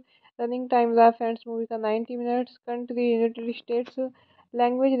states. Running time रहा फ्रेंड्स मूवी का 90 minutes. Country United states.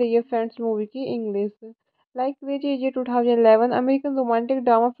 Language रही है फ्रेंड्स मूवी की English. Like crazy 2011 American romantic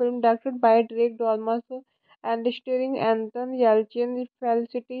drama film directed by Drake डॉर्मस and starring Anton Yelchin,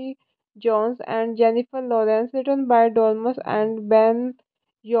 Felicity Jones, and Jennifer Lawrence, written by Dormus and Ben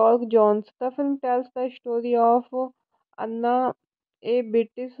York Jones. The film tells the story of Anna, a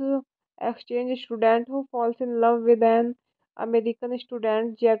British exchange student who falls in love with an American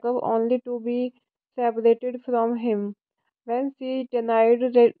student, Jacob, only to be separated from him when she denied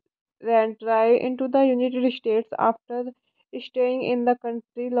reentry into the United States after staying in the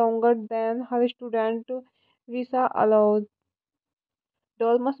country longer than her student visa allowed.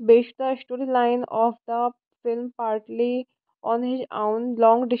 Dolmas based the storyline of the film partly on his own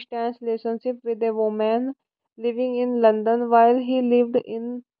long distance relationship with a woman living in London while he lived in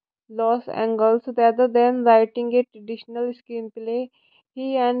Los Angeles. Rather than writing a traditional screenplay,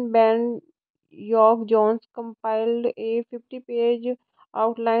 he and Ben York Jones compiled a 50-page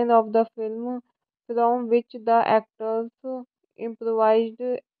outline of the film from which the actors improvised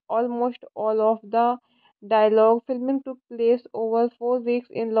almost all of the dialogue. Filming took place over 4 weeks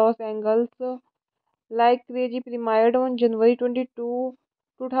in Los Angeles. Like Crazy premiered on January 22,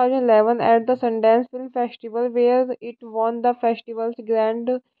 2011 at the Sundance Film Festival where it won the festival's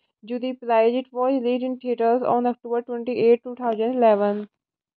Grand Jury Prize. It was released in theaters on October 28, 2011.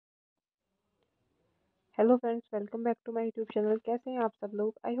 Hello friends, welcome back to my YouTube channel. कैसे हैं आप सब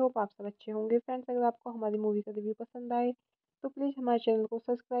लोग? I hope आप सब अच्छे होंगे। Friends, अगर आपको हमारी मूवी का रिव्यू पसंद आए तो प्लीज़ हमारे चैनल को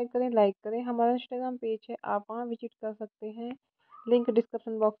सब्सक्राइब करें, लाइक करें। हमारा इंस्टाग्राम पेज है, आप वहाँ विजिट कर सकते हैं, लिंक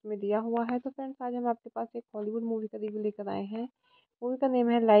डिस्क्रिप्शन बॉक्स में दिया हुआ है। तो फ्रेंड्स, आज हम आपके पास एक हॉलीवुड मूवी का रिव्यू लेकर आए हैं। मूवी का नेम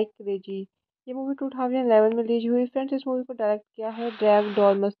है लाइक क्रेजी। ये मूवी 2011 में रिलीज हुई। फ्रेंड्स, इस मूवी को डायरेक्ट किया है ड्रैग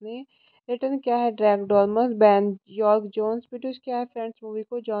डॉर्मस ने। रिटर्न किया है drag डॉर्मस, ban York Jones. Produce किया है फ्रेंड्स मूवी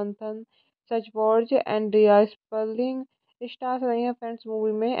को जॉनथन सचवॉर्ज, एंड्रिया स्पर्लिंग। स्टार्स रही हैं फ्रेंड्स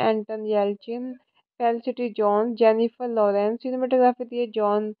मूवी में एंटन येल्चिन, felicity John, Jennifer Lawrence. Cinematography दी है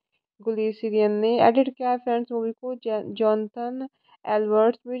जॉन गुलिसियन ने। एडिट किया है फ्रेंड्स मूवी को जॉनथन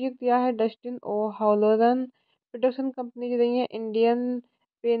एल्वर्ट्स। म्यूजिक दिया है डस्टिन ओ हॉलोरन। प्रोडक्शन कंपनी रही है Indian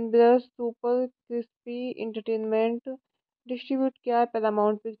पेनब्रश super crispy entertainment. Distribute किया है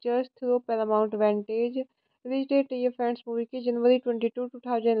Paramount pictures through Paramount वेंटेज। Release date रही है फ्रेंड्स मूवी की जनवरी 22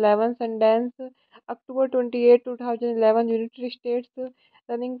 2011 सनडांस, अक्टूबर 28 2011 यूनाइटेड स्टेट्स।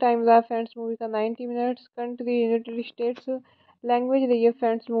 रनिंग टाइम रहा फ्रेंड्स मूवी का 90 minutes. Country United states. Language रही है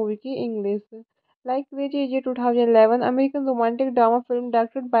फ्रेंड्स मूवी की English. Like crazy is a 2011 American romantic drama film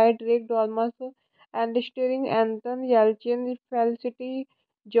directed by Drake Dormus and starring Anton Yelchin, Felicity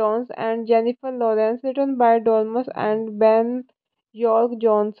Jones, and Jennifer Lawrence, written by Dormus and Ben York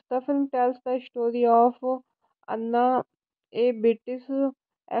Jones. The film tells the story of Anna, a British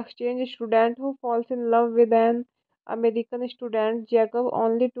exchange student who falls in love with an American student, Jacob,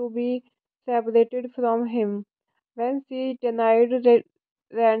 only to be separated from him when she denied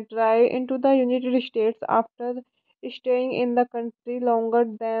reentry into the United States after staying in the country longer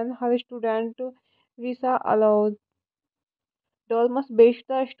than her student visa allowed. Dolmas based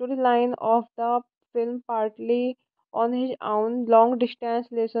the storyline of the film partly on his own long distance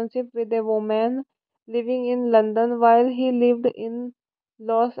relationship with a woman living in London while he lived in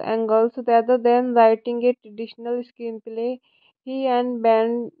Los Angeles. Rather than writing a traditional screenplay, he and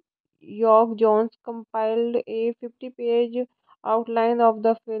Ben York Jones compiled a 50-page outline of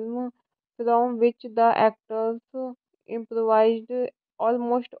the film, from which the actors improvised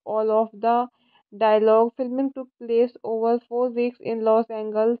almost all of the dialogue. Filming took place over 4 weeks in Los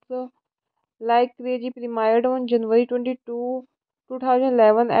Angeles. Like Crazy premiered on January 22,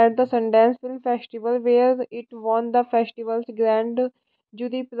 2011 at the Sundance Film Festival, where it won the festival's Grand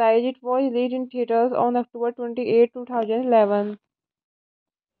Jury Prize. It was released in theaters on October 28, 2011.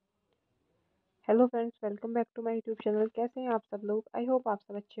 Hello friends, welcome back to my YouTube channel. कैसे हैं आप सब लोग? I hope आप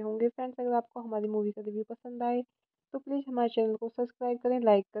सब अच्छे होंगे। Friends, अगर आपको हमारी मूवी का रिव्यू पसंद आए तो प्लीज़ हमारे चैनल को सब्सक्राइब करें,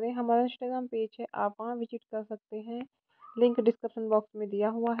 लाइक करें। हमारा इंस्टाग्राम पेज है, आप वहाँ विजिट कर सकते हैं। लिंक डिस्क्रिप्शन बॉक्स में दिया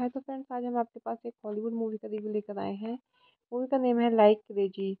हुआ है। तो फ्रेंड्स, आज हम आपके पास एक हॉलीवुड मूवी का रिव्यू लेकर आए हैं। मूवी का नेम है लाइक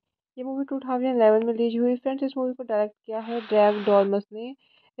क्रेजी। ये मूवी 2011 में रिलीज हुई। फ्रेंड्स, इस मूवी को डायरेक्ट किया है ड्रैग डॉर्मस ने।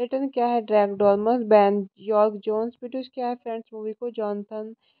 रिटर्न किया है drag डॉर्मस, ban York Jones. Produce किया है फ्रेंड्स मूवी को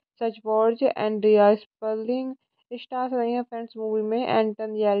जॉनथन सचवॉर्ज, एंड्रिया स्पर्लिंग। स्टार्स रही हैं फ्रेंड्स मूवी में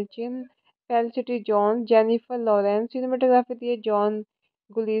एंटन येल्चिन, felicity John, Jennifer Lawrence. Cinematography दी है जॉन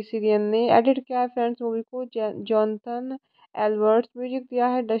गुलिसियन ने। एडिट किया है फ्रेंड्स मूवी को जॉनथन एल्वर्ट्स। म्यूजिक दिया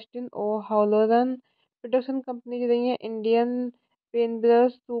है डस्टिन ओ हॉलोरन। प्रोडक्शन कंपनी रही है Indian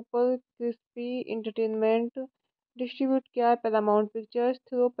पेनब्रश super crispy entertainment. Distribute किया है Paramount pictures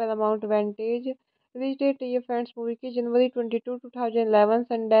through Paramount वेंटेज। Release date रही है फ्रेंड्स मूवी की जनवरी 22 2011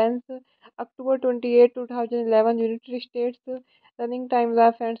 सनडांस, अक्टूबर 28 2011 यूनाइटेड स्टेट्स। रनिंग टाइम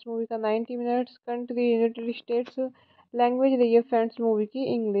रहा फ्रेंड्स मूवी का 90 minutes. Country United states. Language रही है फ्रेंड्स मूवी की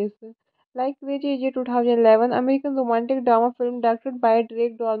English. Like crazy is a 2011 American romantic drama film directed by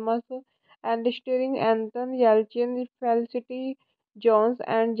Drake Dormus and starring Anton Yelchin, Felicity Jones,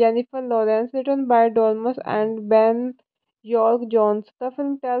 and Jennifer Lawrence, written by Dormus and Ben York Jones. The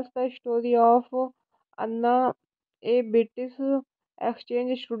film tells the story of Anna, a British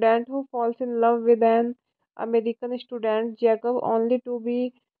exchange student who falls in love with an American student, Jacob, only to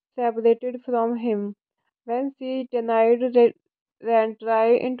be separated from him when she denied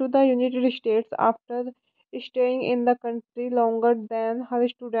reentry into the United States after staying in the country longer than her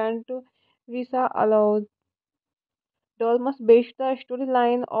student visa allowed. Dolmas based the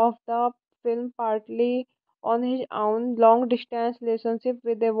storyline of the film partly on his own long distance relationship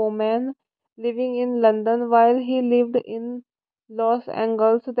with a woman living in London while he lived in Los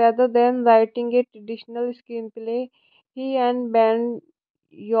Angeles. Rather than writing a traditional screenplay, he and Ben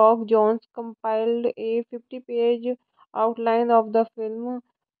York Jones compiled a 50-page outline of the film,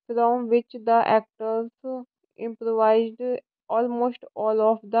 from which the actors improvised almost all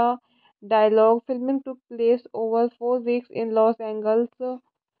of the dialogue. Filming took place over 4 weeks in Los Angeles.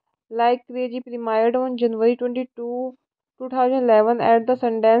 Like Crazy premiered on January 22, 2011 at the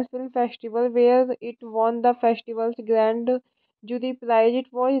Sundance Film Festival, where it won the festival's Grand Jury Prize. It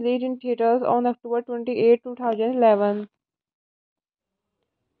was released in theaters on October 28, 2011.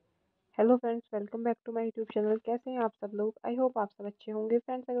 Hello friends, welcome back to my YouTube channel. कैसे हैं आप सब लोग? I hope आप सब अच्छे होंगे।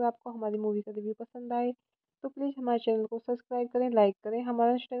 Friends, अगर आपको हमारी मूवी का रिव्यू पसंद आए तो प्लीज़ हमारे चैनल को सब्सक्राइब करें, लाइक करें।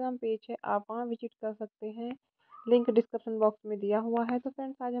 हमारा इंस्टाग्राम पेज है, आप वहाँ विजिट कर सकते हैं। लिंक डिस्क्रिप्शन बॉक्स में दिया हुआ है। तो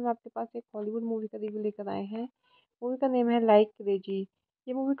फ्रेंड्स, आज हम आपके पास एक हॉलीवुड मूवी का रिव्यू लेकर आए हैं। मूवी का नेम है लाइक क्रेजी।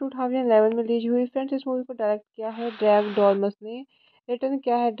 ये मूवी 2011 में रिलीज हुई। फ्रेंड्स, इस मूवी को डायरेक्ट किया है ड्रैग डॉर्मस ने। रिटर्न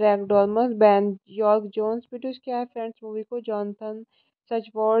किया है drag डॉर्मस, ban York Jones. Produce किया है फ्रेंड्स मूवी को जॉनथन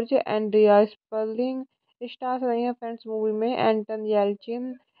सचवॉर्ज, एंड्रिया स्पर्लिंग। स्टार्स रही हैं फ्रेंड्स मूवी में एंटन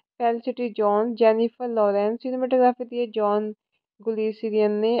येल्चिन, felicity John, Jennifer Lawrence. Cinematography दी है जॉन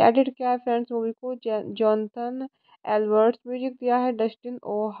गुलिसियन ने। एडिट किया है फ्रेंड्स मूवी को जॉनथन एल्वर्ट्स। म्यूजिक दिया है डस्टिन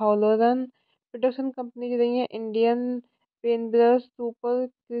ओ हॉलोरन। प्रोडक्शन कंपनी रही है Indian पेनब्रश super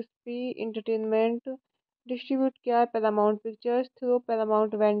crispy entertainment. Distribute किया है Paramount pictures through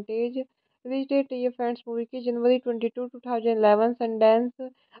Paramount वेंटेज। Release date है ये फ्रेंड्स मूवी की जनवरी 22, 2011 सनडांस।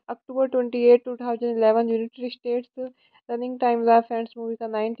 अक्टूबर 28, 2011 यूनाइटेड स्टेट्स। रनिंग टाइम रहा फ्रेंड्स मूवी का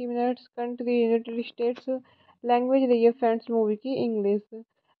 90 minutes. Country United states. Language रही है फ्रेंड्स मूवी की English.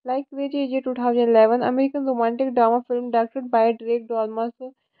 Like crazy is 2011 American romantic drama film directed by Drake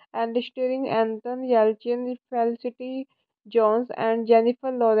डॉर्मस and starring Anton Yelchin, Felicity Jones, and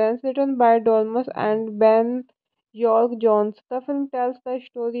Jennifer Lawrence, written by Dormus and Ben York Jones. The film tells the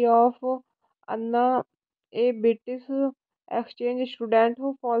story of Anna, a British exchange student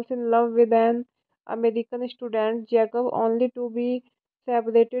who falls in love with an American student, Jacob, only to be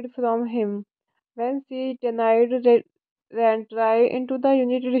separated from him when she denied reentry into the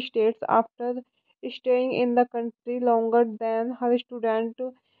United States after staying in the country longer than her student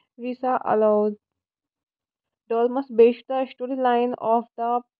visa allowed. Dolmas based the storyline of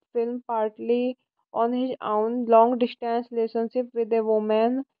the film partly on his own long distance relationship with a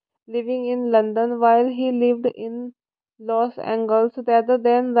woman living in London while he lived in Los Angeles. Rather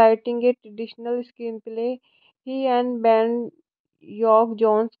than writing a traditional screenplay, he and Ben York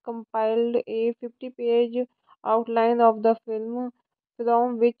Jones compiled a 50-page outline of the film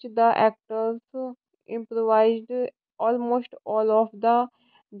from which the actors improvised almost all of the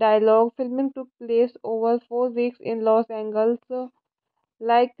dialogue. Filming took place over 4 weeks in Los Angeles.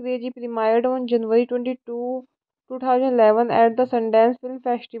 Like Crazy premiered on January 22, 2011 at the Sundance Film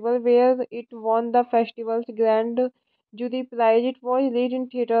Festival, where it won the festival's Grand Jury Prize. It was released in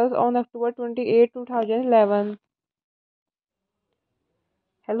theaters on October 28, 2011.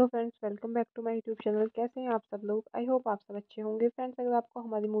 Hello friends, welcome back to my YouTube channel. कैसे हैं आप सब लोग? I hope आप सब अच्छे होंगे। Friends, अगर आपको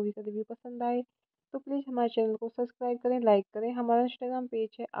हमारी मूवी का रिव्यू पसंद आए तो प्लीज़ हमारे चैनल को सब्सक्राइब करें, लाइक करें। हमारा इंस्टाग्राम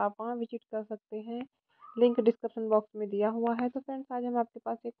पेज है, आप वहाँ विजिट कर सकते हैं। लिंक डिस्क्रिप्शन बॉक्स में दिया हुआ है। तो फ्रेंड्स, आज हम आपके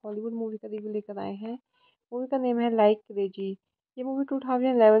पास एक हॉलीवुड मूवी का रिव्यू लेकर आए हैं। मूवी का नेम है लाइक क्रेजी। ये मूवी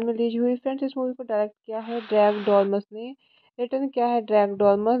 2011 में रिलीज हुई। फ्रेंड्स, इस मूवी को डायरेक्ट किया है ड्रैग डॉर्मस ने। रिटर्न किया है drag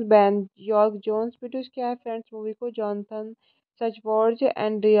डॉर्मस, ban York Jones. Produce किया है फ्रेंड्स मूवी को जॉनथन सचवॉर्ज,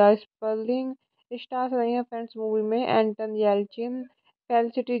 एंड्रिया स्पर्लिंग। स्टार्स रही हैं फ्रेंड्स मूवी में एंटन येल्चिन,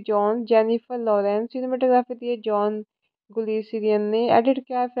 felicity John, Jennifer Lawrence. Cinematography दी है जॉन गुलिसियन ने। एडिट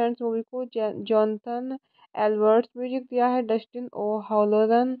किया है फ्रेंड्स मूवी को जॉनथन एल्वर्ट्स। म्यूजिक दिया है डस्टिन ओ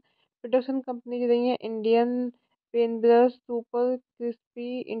हॉलोरन। प्रोडक्शन कंपनी रही है Indian पेनब्रश super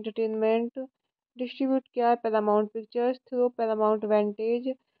crispy entertainment. Distribute किया है Paramount pictures through Paramount वेंटेज।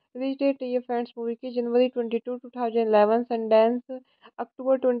 Release date है ये फ्रेंड्स मूवी की जनवरी 22, 2011 सनडांस।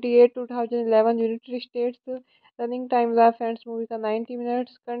 अक्टूबर 28, 2011 यूनाइटेड स्टेट्स। रनिंग टाइम रहा फ्रेंड्स मूवी का 90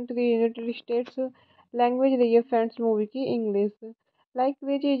 minutes. Country United states. Language रही है फ्रेंड्स मूवी की English. Like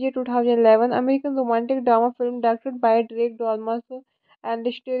crazy is 2011 American romantic drama film directed by Drake डॉर्मस and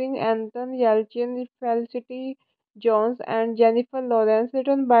starring Anton Yelchin, Felicity Jones, and Jennifer Lawrence,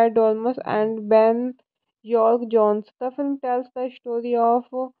 written by Dormus and Ben York Jones. The film tells the story of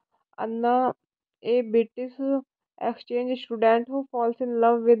Anna, a British exchange student who falls in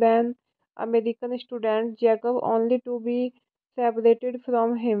love with an American student, Jacob, only to be separated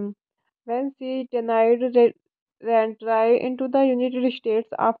from him when she denied reentry into the United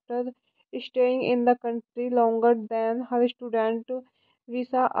States after staying in the country longer than her student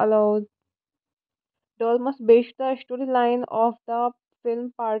visa allowed. Dolmas based the storyline of the film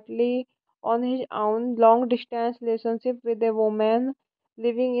partly on his own long distance relationship with a woman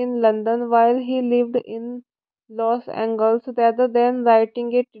living in London while he lived in Los Angeles. Rather than writing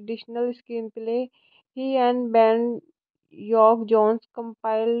a traditional screenplay, he and Ben York Jones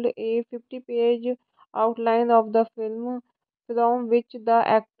compiled a 50-page outline of the film from which the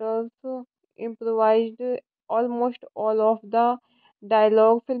actors improvised almost all of the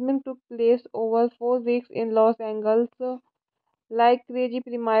dialogue. Filming took place over 4 weeks in Los Angeles. Like Crazy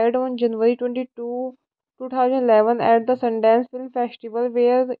premiered on January 22, 2011 at the Sundance Film Festival,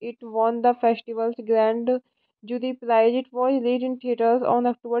 where it won the festival's Grand Jury Prize. It was released in theaters on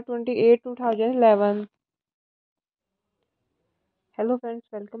October 28, 2011. Hello friends,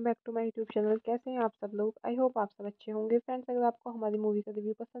 welcome back to my YouTube channel. कैसे हैं आप सब लोग? I hope आप सब अच्छे होंगे। Friends, अगर आपको हमारी मूवी का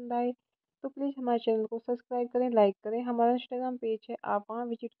रिव्यू पसंद आए तो प्लीज़ हमारे चैनल को सब्सक्राइब करें, लाइक करें। हमारा इंस्टाग्राम पेज है, आप वहाँ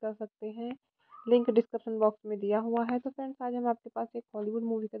विजिट कर सकते हैं। लिंक डिस्क्रिप्शन बॉक्स में दिया हुआ है। तो फ्रेंड्स, आज हम आपके पास एक हॉलीवुड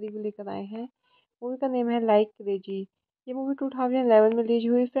मूवी का रिव्यू लेकर आए हैं। मूवी का नेम है लाइक क्रेजी। ये मूवी 2011 में रिलीज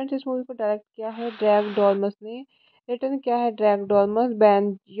हुई। फ्रेंड्स, इस मूवी को डायरेक्ट किया है ड्रैग डॉर्मस ने। रिटर्न किया है drag डॉर्मस,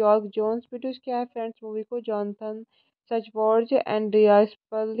 ban York Jones. Produce किया है फ्रेंड्स मूवी को जॉनथन सचवॉर्ज, एंड्रिया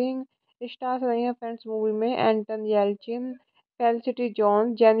स्पर्लिंग। स्टार्स रही हैं फ्रेंड्स मूवी में एंटन येल्चिन, felicity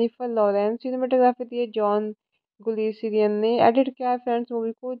John, Jennifer Lawrence. Cinematography दी है जॉन गुलिसियन ने। एडिट किया है फ्रेंड्स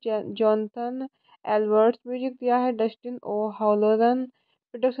मूवी को जॉनथन एल्बर्ट्स। म्यूजिक दिया है डस्टिन ओ हॉलोरन।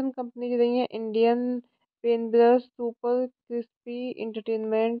 प्रोडक्शन कंपनी रही है Indian पेनब्रश super crispy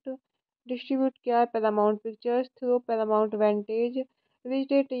entertainment. Distribute किया है Paramount pictures through Paramount वेंटेज। Release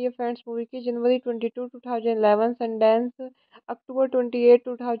date है ये फ्रेंड्स मूवी की जनवरी 22, 2011। Sundance October 28,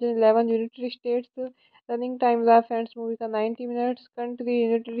 2011। United states. Running time रहा फ्रेंड्स मूवी का 90 minutes. Country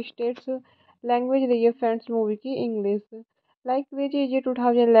United states. Language रही है फ्रेंड्स मूवी की English. Like crazy is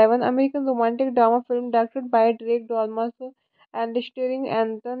 2011 American romantic drama film directed by Drake डॉर्मस and starring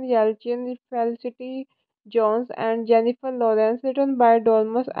Anton Yelchin, Felicity Jones, and Jennifer Lawrence, written by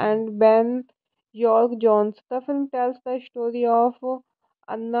Dormus and Ben York Jones. The film tells the story of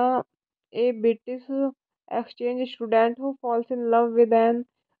Anna, a British exchange student who falls in love with an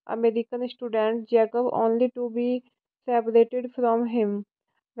American student, Jacob, only to be separated from him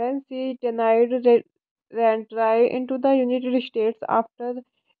when she is denied reentry into the United States after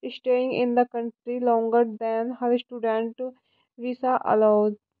staying in the country longer than her student visa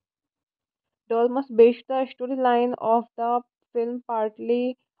allows. Dolmas based the storyline of the film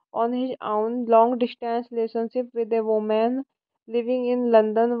partly on his own long distance relationship with a woman living in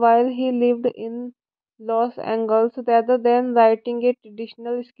London while he lived in Los Angeles. Rather than writing a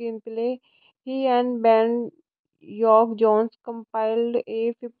traditional screenplay, he and Ben York Jones compiled a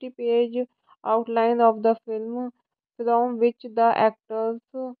 50-page outline of the film, from which the actors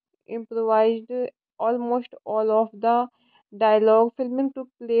improvised almost all of the dialogue. Filming took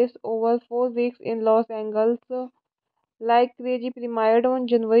place over 4 weeks in Los Angeles. Like Crazy premiered on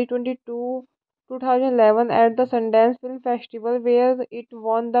January 22, 2011 at the Sundance Film Festival, where it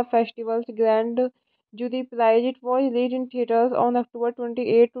won the festival's Grand Jury Prize. It was released in theaters on October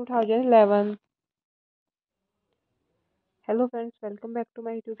 28, 2011. Hello friends, welcome back to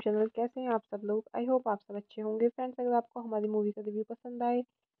my YouTube channel. कैसे हैं आप सब लोग? I hope आप सब अच्छे होंगे। Friends, अगर आपको हमारी मूवी का रिव्यू पसंद आए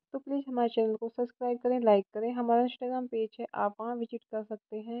तो प्लीज़ हमारे चैनल को सब्सक्राइब करें, लाइक करें। हमारा इंस्टाग्राम पेज है, आप वहाँ विजिट कर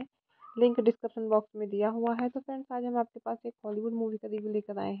सकते हैं। लिंक डिस्क्रिप्शन बॉक्स में दिया हुआ है। तो फ्रेंड्स, आज हम आपके पास एक हॉलीवुड मूवी का रिव्यू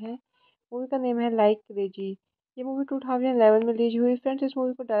लेकर आए हैं। मूवी का नेम है लाइक क्रेजी। ये मूवी 2011 में रिलीज हुई। फ्रेंड्स, इस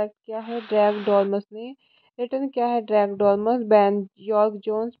मूवी को डायरेक्ट किया है ड्रैग डॉर्मस ने। रिटर्न किया है drag डॉर्मस, ban York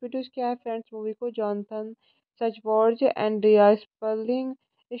Jones. Produce किया है फ्रेंड्स मूवी को जॉनथन सचवॉर्ज, एंड्रिया स्पर्लिंग।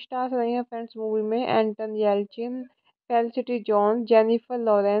 स्टार्स रही हैं फ्रेंड्स मूवी में एंटन येल्चिन, felicity John, Jennifer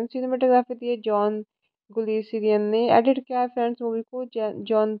Lawrence. Cinematography दी है जॉन गुलिसियन ने। एडिट किया है फ्रेंड्स मूवी को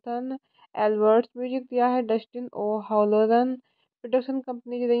जॉनथन एल्बर्ट्स। म्यूजिक दिया है डस्टिन ओ हॉलोरन। प्रोडक्शन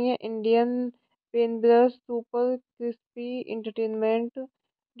कंपनी रही है Indian पेनब्रश super crispy entertainment.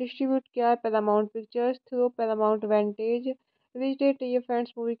 Distribute किया है Paramount pictures through Paramount वेंटेज। Release date है ये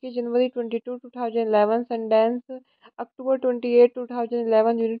फ्रेंड्स मूवी की जनवरी 22, 2011। Sundance October 28,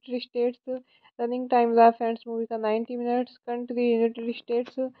 2011। United states. Running time रहा फ्रेंड्स मूवी का 90 minutes. Country United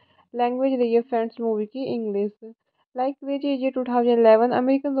states. Language रही है फ्रेंड्स मूवी की English. Like crazy is 2011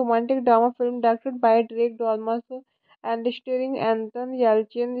 American romantic drama film directed by Drake डॉर्मस and starring Anton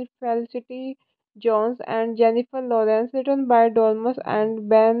Yelchin, Felicity Jones, and Jennifer Lawrence, written by Dormus and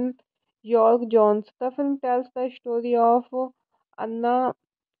Ben York Jones. The film tells the story of Anna,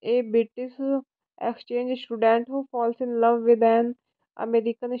 a British exchange student who falls in love with an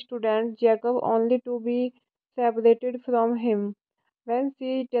American student, Jacob, only to be separated from him when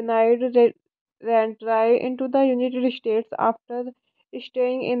she is denied reentry into the United States after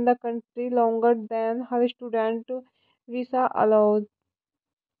staying in the country longer than her student visa allows.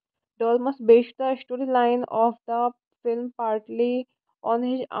 Dolmas based the storyline of the film partly on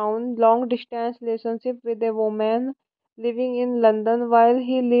his own long distance relationship with a woman living in London while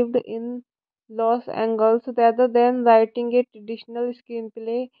he lived in Los Angeles. Rather than writing a traditional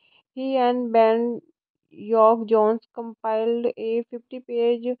screenplay, he and Ben York Jones compiled a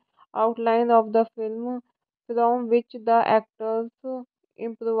 50-page outline of the film, from which the actors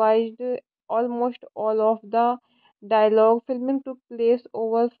improvised almost all of the dialogue. Filming took place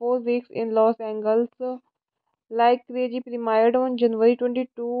over 4 weeks in Los Angeles. Like Crazy premiered on January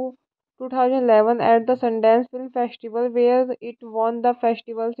 22, 2011 at the Sundance Film Festival where it won the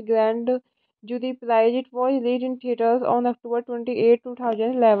festival's Grand Jury Prize. It was released in theaters on October 28,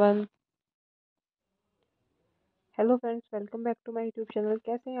 2011. Hello friends, welcome back to my YouTube channel.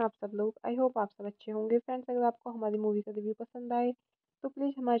 कैसे हैं आप सब लोग? I hope आप सब अच्छे होंगे। Friends, अगर आपको हमारी मूवी का रिव्यू पसंद आए तो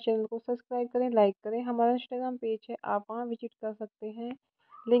प्लीज़ हमारे चैनल को सब्सक्राइब करें, लाइक करें। हमारा इंस्टाग्राम पेज है, आप वहाँ विजिट कर सकते हैं,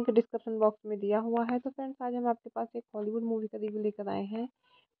 लिंक डिस्क्रिप्शन बॉक्स में दिया हुआ है। तो फ्रेंड्स, आज हम आपके पास एक हॉलीवुड मूवी का रिव्यू लेकर आए हैं।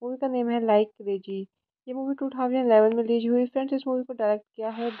 मूवी का नेम है लाइक क्रेजी। ये मूवी 2011 में रिलीज हुई। फ्रेंड्स, इस मूवी को डायरेक्ट किया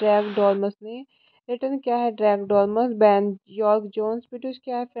है ड्रैग डॉर्मस ने, रिटर्न किया है drag डॉर्मस, ban York Jones, produce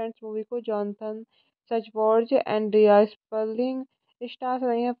किया है फ्रेंड्स मूवी को जॉनथन सचवॉर्ज, एंड्रिया स्पर्लिंग। स्टार्स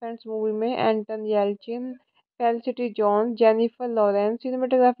रही हैं फ्रेंड्स मूवी में एंटन येल्चिन, felicity John, Jennifer Lawrence.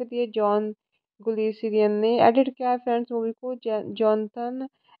 Cinematography दी है जॉन गुलिसियन ने। एडिट किया है फ्रेंड्स मूवी को जॉनथन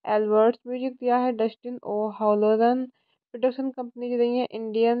एल्बर्ट्स। म्यूजिक दिया है डस्टिन ओ हॉलोरन। प्रोडक्शन कंपनी रही है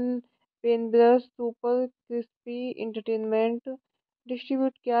Indian पेनब्रश super crispy entertainment.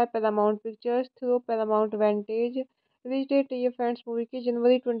 Distribute किया है Paramount pictures through Paramount वेंटेज। Release date है ये फ्रेंड्स मूवी की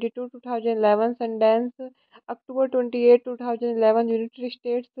January 22, 2011, Sundance October 28, 2011, United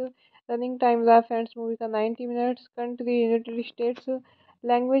states. Running time रहा फ्रेंड्स मूवी का 90 minutes. Country United states.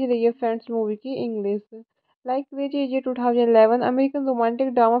 Language रही है फ्रेंड्स मूवी की English. Like crazy is 2011 American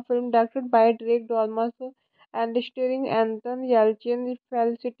romantic drama film directed by Drake डॉर्मस and starring Anton Yelchin,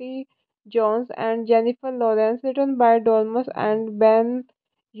 Felicity Jones, and Jennifer Lawrence, written by Dormus and Ben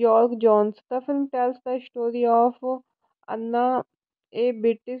York Jones. The film tells the story of Anna, a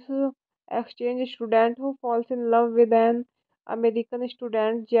British exchange student who falls in love with an American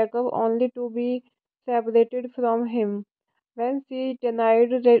student, Jacob, only to be separated from him when she is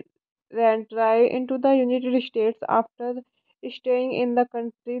denied reentry into the United States after staying in the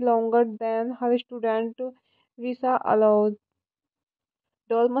country longer than her student visa allowed.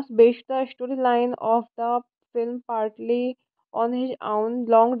 Dolmas based the storyline of the film partly on his own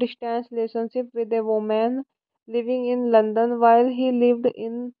long distance relationship with a woman living in London while he lived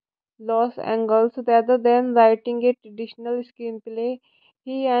in Los Angeles. Rather than writing a traditional screenplay,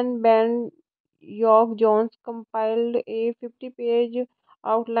 he and Ben York Jones compiled a 50-page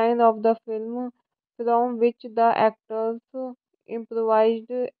outline of the film from which the actors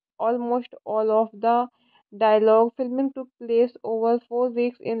improvised almost all of the dialogue. Filming took place over 4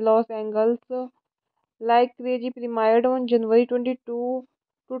 weeks in Los Angeles. Like Crazy premiered on January 22,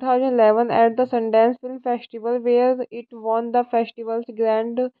 2011 at the Sundance Film Festival where it won the festival's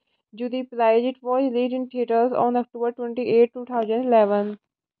Grand Jury Prize. It was released in theaters on October 28, 2011.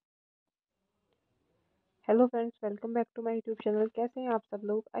 Hello friends, welcome back to my YouTube channel. कैसे हैं आप सब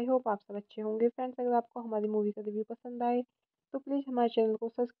लोग? I hope आप सब अच्छे होंगे। Friends, अगर आपको हमारी मूवी का रिव्यू पसंद आए तो प्लीज़ हमारे चैनल को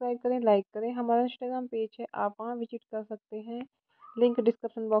सब्सक्राइब करें, लाइक करें। हमारा इंस्टाग्राम पेज है, आप वहाँ विजिट कर सकते हैं, लिंक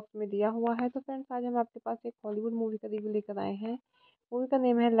डिस्क्रिप्शन बॉक्स में दिया हुआ है। तो फ्रेंड्स, आज हम आपके पास एक हॉलीवुड मूवी का रिव्यू लेकर आए हैं। मूवी का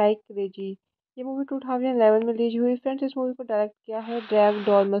नेम है लाइक क्रेजी। ये मूवी 2011 में रिलीज हुई। फ्रेंड्स, इस मूवी को डायरेक्ट किया है ड्रैग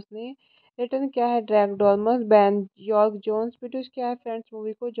डॉर्मस ने, रिटर्न किया है drag डॉर्मस, ban York Jones, produce किया है फ्रेंड्स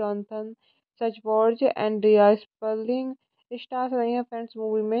मूवी को जॉनथन सचवॉर्ज, एंड्रिया स्पर्लिंग। स्टार्स रही हैं फ्रेंड्स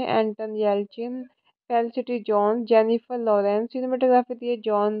मूवी में एंटन येल्चिन, felicity John, Jennifer Lawrence. Cinematography दी है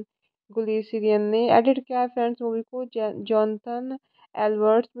जॉन गुलिसियन ने। एडिट किया है फ्रेंड्स मूवी को जॉनथन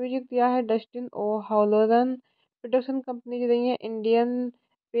एल्बर्ट्स। म्यूजिक दिया है डस्टिन ओ हॉलोरन। प्रोडक्शन कंपनी रही है Indian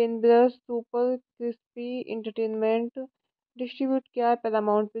पेनब्रश super crispy entertainment. Distribute किया है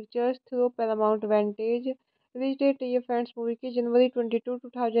Paramount pictures through Paramount वेंटेज। Release date है ये फ्रेंड्स मूवी की January 22,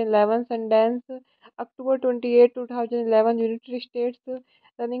 2011, Sundance October 28, 2011, United states.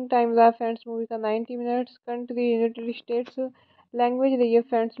 Running time रहा फ्रेंड्स मूवी का 90 minutes. Country United states. Language रही है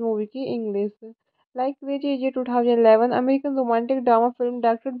फ्रेंड्स मूवी की English. Like crazy is 2011 American romantic drama film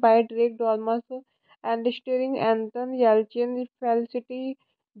directed by Drake डॉर्मस and starring Anton Yelchin, Felicity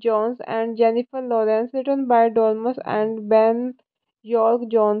Jones, and Jennifer Lawrence, written by Dormus and Ben York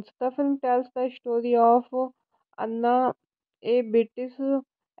Jones. The film tells the story of Anna, a British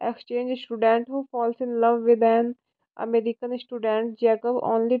exchange student who falls in love with an American student, Jacob,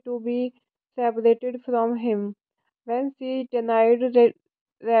 only to be separated from him when she is denied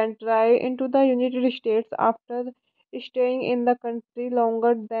reentry into the United States after staying in the country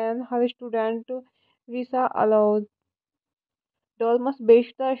longer than her student visa allowed. Dolmas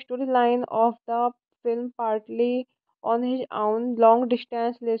based the storyline of the film partly on his own long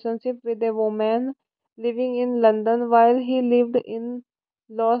distance relationship with a woman living in London while he lived in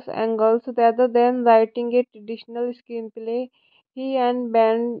Los Angeles. Rather than writing a traditional screenplay, he and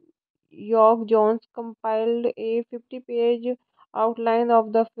Ben York Jones compiled a 50-page outline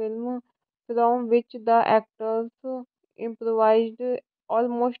of the film, from which the actors improvised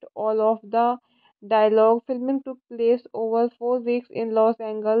almost all of the dialogue. Filming took place over 4 weeks in Los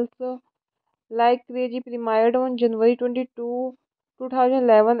Angeles. Like Crazy premiered on January 22,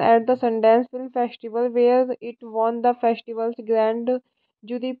 2011 at the Sundance Film Festival, where it won the festival's Grand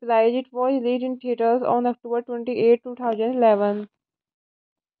Jury Prize. It was released in theaters on October 28, 2011.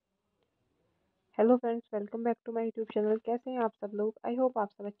 Hello friends, welcome back to my YouTube channel. कैसे हैं आप सब लोग? I hope आप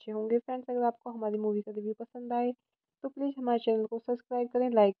सब अच्छे होंगे। Friends, अगर आपको हमारी मूवी का रिव्यू पसंद आए तो प्लीज़ हमारे चैनल को सब्सक्राइब करें,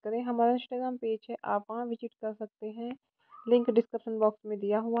 लाइक करें। हमारा इंस्टाग्राम पेज है, आप वहाँ विजिट कर सकते हैं, लिंक डिस्क्रिप्शन बॉक्स में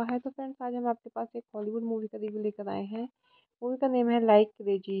दिया हुआ है। तो फ्रेंड्स, आज हम आपके पास एक हॉलीवुड मूवी का रिव्यू लेकर आए हैं। मूवी का नेम है लाइक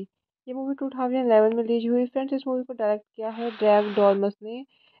क्रेजी। ये मूवी 2011 में रिलीज हुई। फ्रेंड्स, इस मूवी को डायरेक्ट किया है ड्रैग डॉर्मस ने,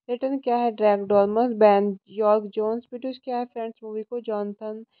 रिटर्न किया है drag डॉर्मस, ban York Jones, produce किया है फ्रेंड्स मूवी को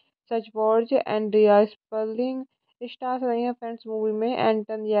जॉनथन सचवॉर्ज, एंड्रिया स्पर्लिंग। स्टार्स रही हैं फ्रेंड्स मूवी में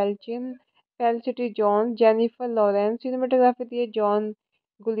एंटन येल्चिन, felicity John, Jennifer Lawrence. Cinematography दी है जॉन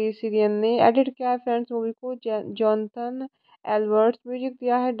गुलिसियन ने। एडिट किया है फ्रेंड्स मूवी को जॉनथन एल्बर्ट्स। म्यूजिक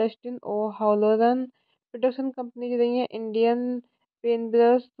दिया है डस्टिन ओ हॉलोरन। प्रोडक्शन कंपनी रही है Indian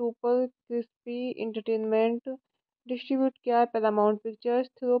पेनब्रश super crispy entertainment. Distribute किया है Paramount pictures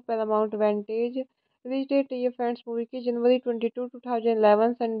through Paramount वेंटेज। Release date है ये फ्रेंड्स मूवी की January 22,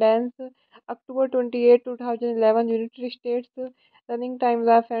 2011, Sundance October 28, 2011, United states. Running time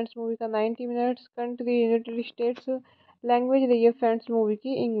रहा फ्रेंड्स मूवी का 90 minutes. Country United states. Language रही है फ्रेंड्स मूवी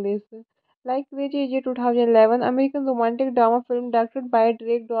की English. Like crazy is 2011 American romantic drama film directed by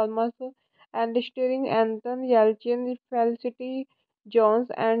Drake डॉर्मस and starring Anton Yelchin, Felicity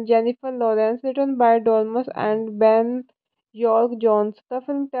Jones, and Jennifer Lawrence, written by Dormus and Ben York Jones. The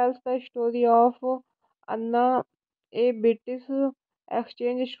film tells the story of Anna, a British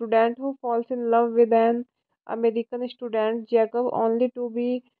exchange student who falls in love with an American student, Jacob, only to be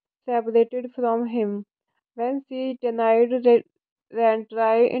separated from him when she is denied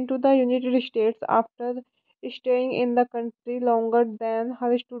reentry into the United States after staying in the country longer than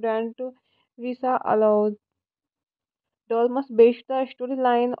her student visa allows. Dolmas based the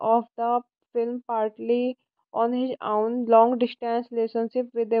storyline of the film partly on his own long distance relationship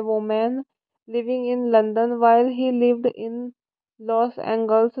with a woman living in London while he lived in Los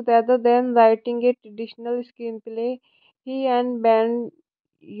Angeles. Rather than writing a traditional screenplay, he and Ben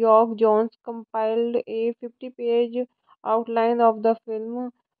York Jones compiled a 50-page outline of the film,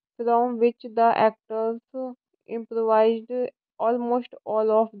 from which the actors improvised almost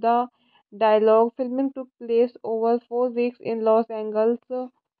all of the dialogue. Filming took place over 4 weeks in Los Angeles.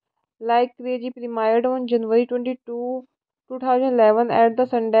 Like Crazy premiered on January 22, 2011 at the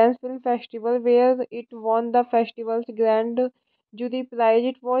Sundance Film Festival, where it won the festival's Grand Jury Prize.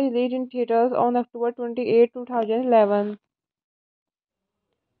 It was released in theaters on October 28, 2011.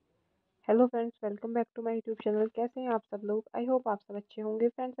 Hello friends, welcome back to my YouTube channel. कैसे हैं आप सब लोग? I hope आप सब अच्छे होंगे।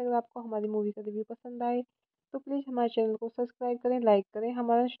 Friends, अगर आपको हमारी मूवी का रिव्यू पसंद आए तो प्लीज़ हमारे चैनल को सब्सक्राइब करें, लाइक करें।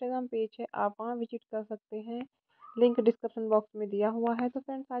 हमारा इंस्टाग्राम पेज है, आप वहाँ विजिट कर सकते हैं, लिंक डिस्क्रिप्शन बॉक्स में दिया हुआ है। तो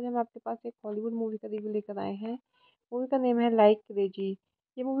फ्रेंड्स, आज हम आपके पास एक हॉलीवुड मूवी का रिव्यू लेकर आए हैं। मूवी का नेम है लाइक क्रेजी।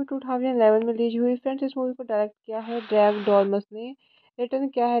 ये मूवी 2011 में रिलीज हुई। फ्रेंड्स, इस मूवी को डायरेक्ट किया है ड्रैग डॉर्मस ने, रिटर्न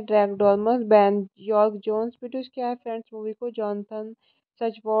किया है drag डॉर्मस, ban York Jones, produce किया है फ्रेंड्स मूवी को जॉनथन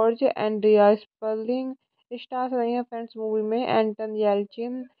सचवॉर्ज, एंड्रिया स्पर्लिंग। स्टार्स रही हैं फ्रेंड्स मूवी में एंटन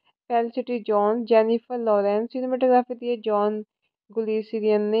येल्चिन, felicity John, Jennifer Lawrence. Cinematography दी है जॉन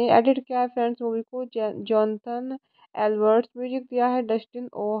गुलिसियन ने। एडिट किया है फ्रेंड्स मूवी को जॉनथन एल्बर्ट्स। म्यूजिक दिया है डस्टिन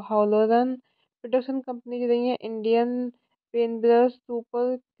ओ हॉलोरन। प्रोडक्शन कंपनी रही है Indian पेनब्रश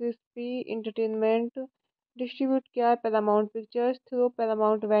super crispy entertainment. Distribute किया है Paramount pictures through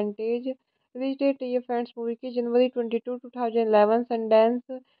Paramount वेंटेज। Release date है ये फ्रेंड्स मूवी की January 22, 2011,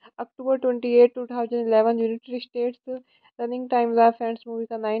 Sundance October 28, 2011, United states. Running time रहा फ्रेंड्स मूवी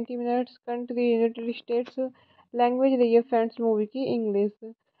का 90 minutes. Country United states. Language रही है फ्रेंड्स मूवी की English.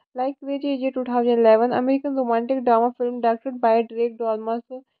 Like crazy is 2011 American romantic drama film directed by Drake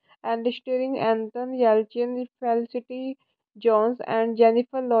डॉर्मस and starring Anton Yelchin, Felicity Jones, and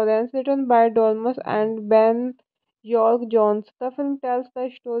Jennifer Lawrence, written by Dormus and Ben York Jones. The film tells the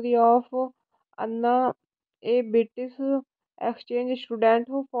story of Anna, a British exchange student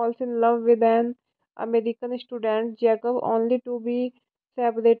who falls in love with an American student, Jacob, only to be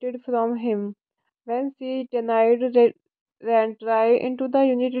separated from him when she is denied reentry into the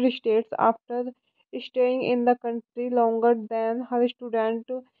United States after staying in the country longer than her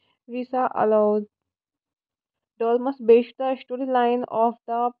student visa allows. Dolmas based the storyline of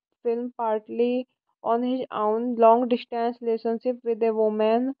the film partly on his own long distance relationship with a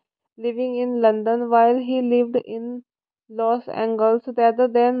woman living in London while he lived in Los Angeles. Rather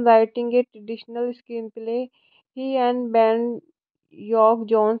than writing a traditional screenplay, he and Ben York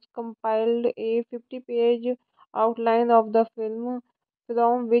Jones compiled a 50-page outline of the film,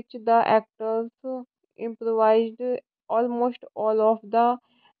 from which the actors improvised almost all of the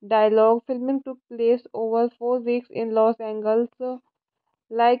dialogue. Filming took place over 4 weeks in Los Angeles.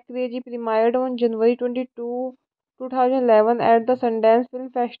 Like Crazy premiered on January 22, 2011 at the Sundance Film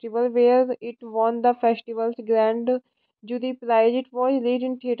Festival, where it won the festival's Grand Jury Prize. It was released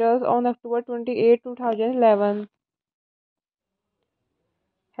in theaters on October 28, 2011.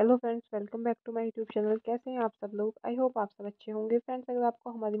 Hello friends, welcome back to my YouTube channel. कैसे हैं आप सब लोग? I hope आप सब अच्छे होंगे। Friends, अगर आपको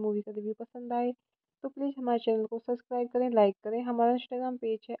हमारी मूवी का रिव्यू पसंद आए तो प्लीज़ हमारे चैनल को सब्सक्राइब करें, लाइक करें। हमारा इंस्टाग्राम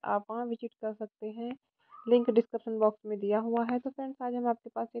पेज है, आप वहाँ विजिट कर सकते हैं, लिंक डिस्क्रिप्शन बॉक्स में दिया हुआ है। तो फ्रेंड्स, आज हम आपके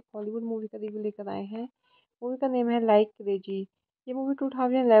पास एक हॉलीवुड मूवी का रिव्यू लेकर आए हैं। मूवी का नेम है लाइक क्रेजी। ये मूवी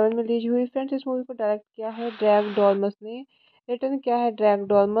 2011 में रिलीज हुई। फ्रेंड्स, इस मूवी को डायरेक्ट किया है ड्रैग डॉर्मस ने, रिटर्न किया है drag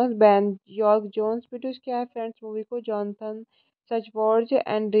डॉर्मस, ban York Jones, produce किया है फ्रेंड्स मूवी को जॉनथन सचवॉर्ज,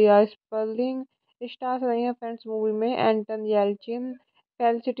 एंड्रिया स्पर्लिंग। स्टार्स रही हैं फ्रेंड्स मूवी में एंटन येल्चिन,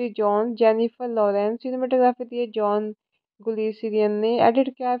 felicity John, Jennifer Lawrence. Cinematography दी है जॉन गुलिसियन ने। एडिट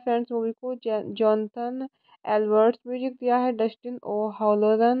किया है फ्रेंड्स मूवी को जॉनथन एल्बर्ट्स। म्यूजिक दिया है डस्टिन ओ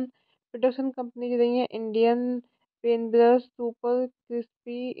हॉलोरन। प्रोडक्शन कंपनी रही है Indian पेनब्रश super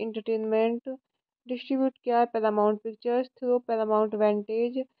crispy entertainment. Distribute किया है Paramount pictures through Paramount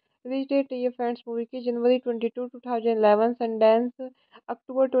वेंटेज। Release date है ये फ्रेंड्स मूवी की January 22, 2011, Sundance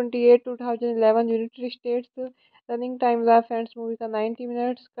October 28, 2011, United states. Running time रहा फ्रेंड्स मूवी का 90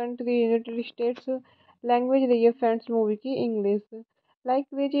 minutes. Country United states. Language रही है फ्रेंड्स मूवी की English. Like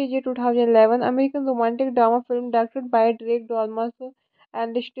crazy is 2011 American romantic drama film directed by Drake डॉर्मस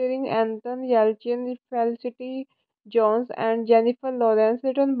and starring Anton Yelchin, Felicity Jones, and Jennifer Lawrence,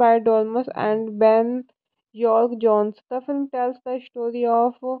 written by Dormus and Ben York Jones. The film tells the story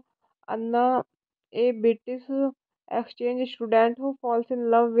of Anna, a British exchange student who falls in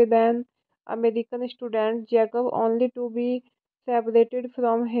love with an American student, Jacob, only to be separated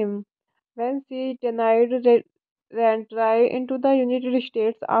from him when she is denied reentry into the United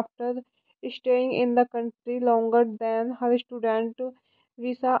States after staying in the country longer than her student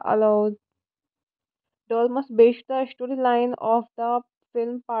visa allows. Dolmas based the storyline of the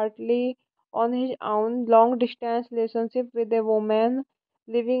film partly on his own long distance relationship with a woman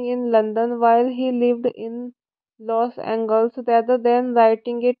living in London while he lived in Los Angeles. Rather than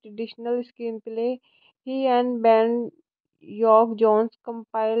writing a traditional screenplay, he and Ben York Jones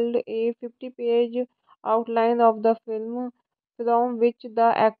compiled a 50-page outline of the film, from which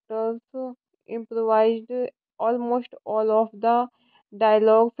the actors improvised almost all of the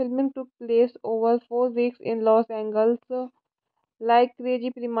dialogue. Filming took place over 4 weeks in Los Angeles. Like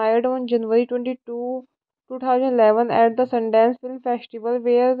Crazy premiered on January 22, 2011 at the Sundance Film Festival,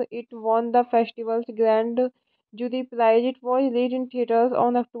 where it won the festival's Grand Jury Prize. It was released in theaters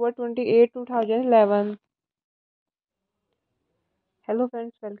on October 28, 2011. Hello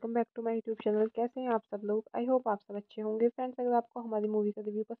friends, welcome back to my YouTube channel. कैसे हैं आप सब लोग? I hope आप सब अच्छे होंगे। Friends, अगर आपको हमारी मूवी का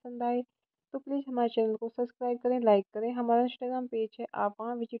रिव्यू पसंद आए तो प्लीज़ हमारे चैनल को सब्सक्राइब करें, लाइक करें। हमारा इंस्टाग्राम पेज है, आप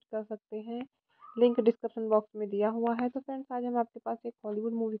वहाँ विजिट कर सकते हैं, लिंक डिस्क्रिप्शन बॉक्स में दिया हुआ है। तो फ्रेंड्स, आज हम आपके पास एक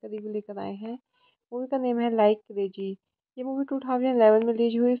हॉलीवुड मूवी का रिव्यू लेकर आए हैं। मूवी का नेम है लाइक क्रेजी। ये मूवी 2011 में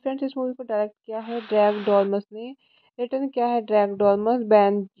रिलीज हुई। फ्रेंड्स, इस मूवी को डायरेक्ट किया है ड्रैग डॉर्मस ने, रिटर्न किया है drag डॉर्मस,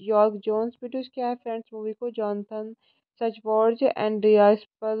 ban York Jones, produce किया है फ्रेंड्स मूवी को जॉनथन सचवॉर्ज, एंड्रिया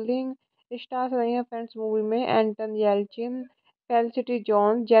स्पर्लिंग। स्टार्स रही हैं फ्रेंड्स मूवी में एंटन येल्चिन, felicity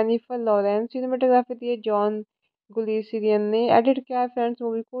John, Jennifer Lawrence. Cinematography दी है जॉन गुलिसियन ने। एडिट किया है फ्रेंड्स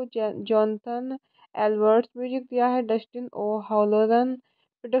मूवी को जॉनथन एल्बर्ट्स। म्यूजिक दिया है डस्टिन ओ हॉलोरन।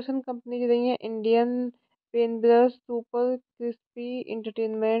 प्रोडक्शन कंपनी रही है Indian पेनब्रश super crispy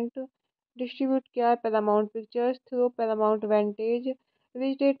entertainment. Distribute किया है Paramount pictures through Paramount वेंटेज।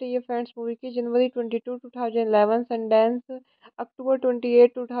 Release date है ये फ्रेंड्स मूवी की January 22, 2011, Sundance October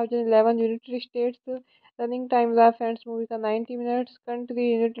 28, 2011, United states. Running time रहा फ्रेंड्स मूवी का 90 minutes.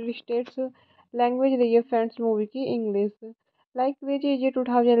 Country United states. Language रही है फ्रेंड्स मूवी की English. Like crazy is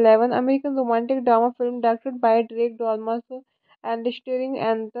 2011 American romantic drama film directed by Drake डॉर्मस and starring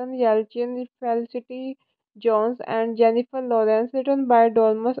Anton Yelchin, Felicity Jones, and Jennifer Lawrence, written by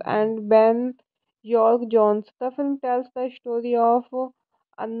Dormus and Ben York Jones. The film tells the story of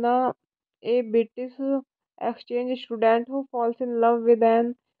Anna, a British exchange student who falls in love with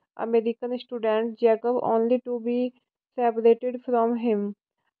an American student, Jacob, only to be separated from him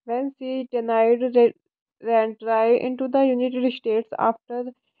when she is denied reentry into the United States after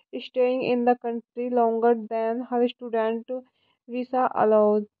staying in the country longer than her student visa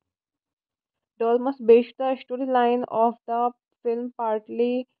allows. Dolmas based the storyline of the film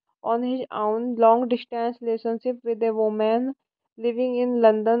partly on his own long distance relationship with a woman living in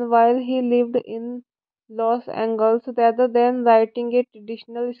London while he lived in Los Angeles. Rather than writing a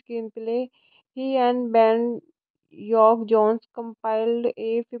traditional screenplay, he and Ben York Jones compiled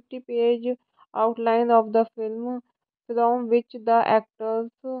a 50-page outline of the film from which the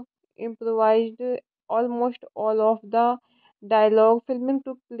actors improvised almost all of the dialogue. Filming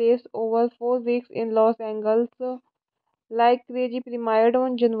took place over 4 weeks in Los Angeles. Like Crazy premiered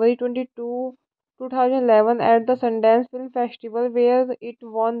on January 22, 2011 at the Sundance Film Festival where it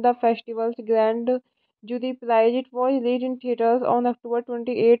won the festival's Grand Jury Prize. It was released in theaters on October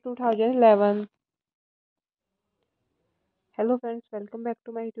 28, 2011. Hello friends, welcome back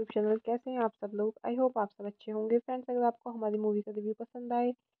to my YouTube channel. कैसे हैं आप सब लोग? I hope आप सब अच्छे होंगे। Friends, अगर आपको हमारी मूवी का रिव्यू पसंद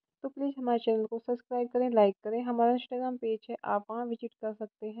आए तो प्लीज़ हमारे चैनल को सब्सक्राइब करें, लाइक करें। हमारा इंस्टाग्राम पेज है, आप वहाँ विजिट कर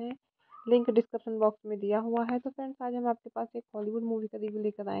सकते हैं, लिंक डिस्क्रिप्शन बॉक्स में दिया हुआ है। तो फ्रेंड्स, आज हम आपके पास एक हॉलीवुड मूवी का रिव्यू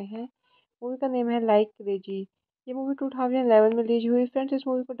लेकर आए हैं। मूवी का नेम है लाइक क्रेजी। ये मूवी 2011 में रिलीज हुई। फ्रेंड्स, इस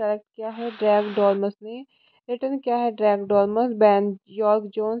मूवी को डायरेक्ट किया है ड्रैग डॉर्मस ने, रिटर्न किया है drag डॉर्मस, ban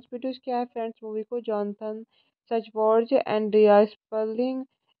York Jones, produce किया है फ्रेंड्स मूवी को जॉनथन सचवॉर्ज, एंड्रिया स्पर्लिंग।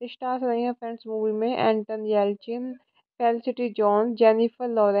 स्टार्स रही हैं फ्रेंड्स मूवी में एंटन येल्चिन, felicity John, Jennifer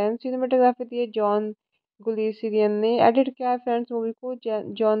Lawrence. Cinematography दी है जॉन गुलिसियन ने। एडिट किया है फ्रेंड्स मूवी को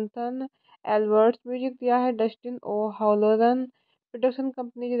जॉनथन एल्बर्ट्स। म्यूजिक दिया है डस्टिन ओ हॉलोरन। प्रोडक्शन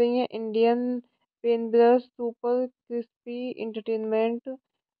कंपनी रही है Indian पेनब्रश super crispy entertainment.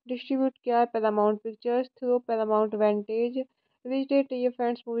 Distribute किया है Paramount pictures through Paramount वेंटेज। Release date है ये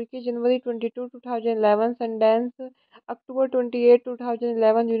फ्रेंड्स मूवी की January 22, 2011, Sundance October 28,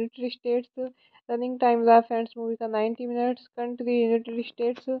 2011, United states. Running time रहा फ्रेंड्स मूवी का 90 minutes. Country United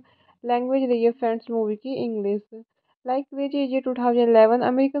states. Language रही है फ्रेंड्स मूवी की English. Like crazy is 2011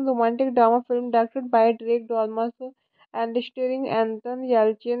 American romantic drama film directed by Drake डॉर्मस and starring Anton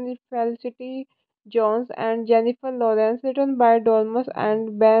Yelchin, Felicity Jones, and Jennifer Lawrence, written by Dormus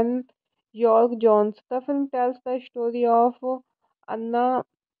and Ben York Jones. The film tells the story of Anna,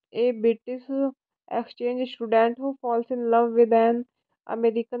 a British exchange student who falls in love with an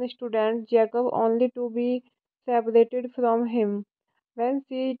American student, Jacob, only to be separated from him when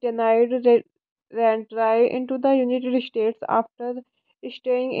she is denied reentry into the United States after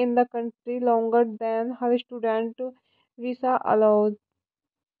staying in the country longer than her student visa allows.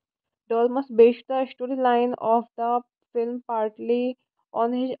 Dolmas based the storyline of the film partly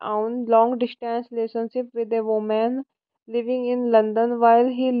on his own long distance relationship with a woman living in London while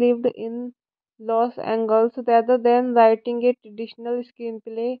he lived in Los Angeles. Rather than writing a traditional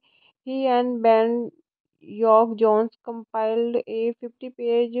screenplay, he and Ben York Jones compiled a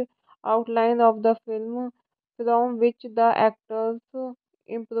 50-page outline of the film from which the actors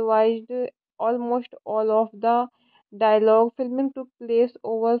improvised almost all of the dialogue. Filming took place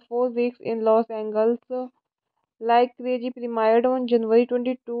over 4 weeks in Los Angeles. Like Crazy premiered on January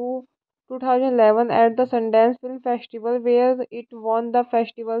 22, 2011 at the Sundance Film Festival where it won the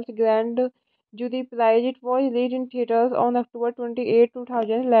festival's Grand Jury Prize. It was released in theaters on October 28,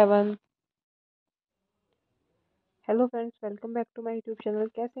 2011. Hello friends, welcome back to my YouTube channel.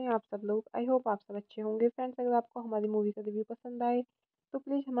 कैसे हैं आप सब लोग? I hope आप सब अच्छे होंगे। Friends, अगर आपको हमारी मूवी का रिव्यू पसंद आए तो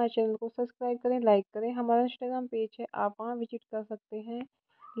प्लीज़ हमारे चैनल को सब्सक्राइब करें, लाइक करें। हमारा इंस्टाग्राम पेज है, आप वहाँ विजिट कर सकते हैं,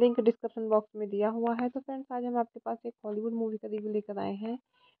 लिंक डिस्क्रिप्शन बॉक्स में दिया हुआ है। तो फ्रेंड्स, आज हम आपके पास एक हॉलीवुड मूवी का रिव्यू लेकर आए हैं।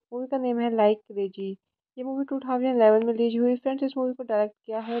 मूवी का नेम है लाइक क्रेजी। ये मूवी 2011 में रिलीज हुई। फ्रेंड्स, इस मूवी को डायरेक्ट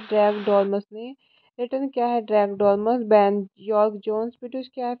किया है ड्रैग डॉर्मस ने, रिटर्न किया है drag डॉर्मस, ban York Jones, produce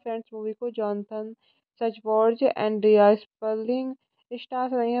किया है फ्रेंड्स मूवी को जॉनथन सचवॉर्ज, एंड्रिया स्पर्लिंग।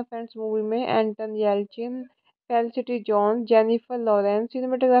 स्टार्स रही हैं फ्रेंड्स मूवी में एंटन येल्चिन, felicity John, Jennifer Lawrence.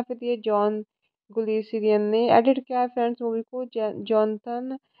 Cinematography दी है जॉन गुलिसियन ने। एडिट किया है फ्रेंड्स मूवी को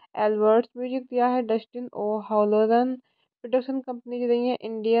जॉनथन एल्बर्ट्स। म्यूजिक दिया है डस्टिन ओ हॉलोरन। प्रोडक्शन कंपनी रही है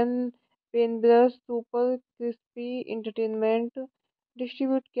Indian पेनब्रश super crispy entertainment.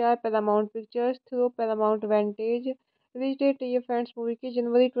 Distribute किया है Paramount pictures through Paramount वेंटेज। Release date है ये फ्रेंड्स मूवी की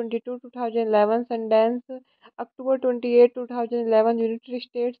January 22, 2011, Sundance October 28, 2011, United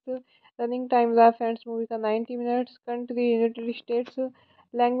states. Running time रहा फ्रेंड्स मूवी का 90 minutes. Country United states.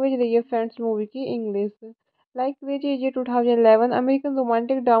 Language रही है फ्रेंड्स मूवी की English. Like crazy is 2011 American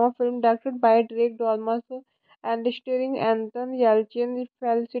romantic drama film directed by Drake डॉर्मस and starring Anton Yelchin,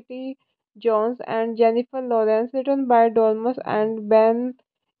 Felicity Jones, and Jennifer Lawrence, written by Dormus and Ben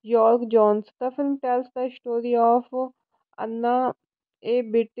York Jones. The film tells the story of Anna, a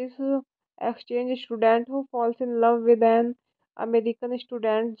British exchange student who falls in love with an American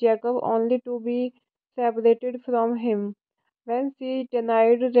student, Jacob, only to be separated from him when she is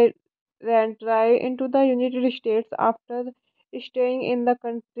denied reentry into the United States after staying in the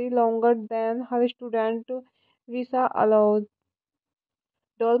country longer than her student visa allowed.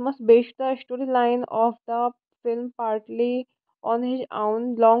 Dolmas based the storyline of the film partly on his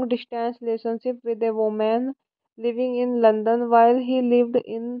own long distance relationship with a woman living in London while he lived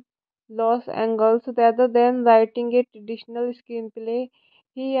in Los Angeles. Rather than writing a traditional screenplay,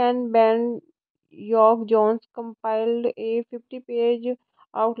 he and Ben York Jones compiled a 50-page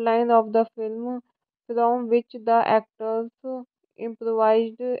outline of the film from which the actors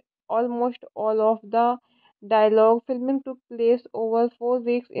improvised almost all of the dialogue. Filming took place over 4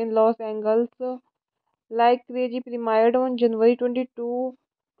 weeks in Los Angeles. Like Crazy premiered on January 22,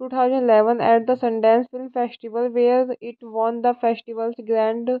 2011 at the Sundance Film Festival where it won the festival's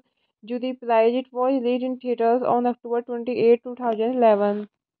Grand Jury Prize. It was released in theaters on October 28, 2011.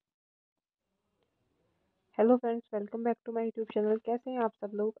 Hello friends, welcome back to my YouTube channel. कैसे हैं आप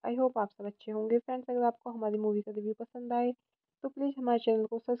सब लोग? I hope आप सब अच्छे होंगे। Friends, अगर आपको हमारी मूवी का रिव्यू पसंद आए तो प्लीज़ हमारे चैनल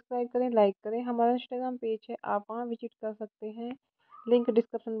को सब्सक्राइब करें, लाइक करें। हमारा इंस्टाग्राम पेज है, आप वहाँ विजिट कर सकते हैं, लिंक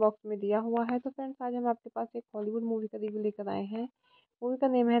डिस्क्रिप्शन बॉक्स में दिया हुआ है। तो फ्रेंड्स, आज हम आपके पास एक हॉलीवुड मूवी का रिव्यू लेकर आए हैं। मूवी का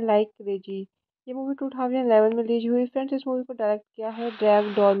नेम है लाइक क्रेजी। ये मूवी 2011 में रिलीज हुई। फ्रेंड्स, इस मूवी को डायरेक्ट किया है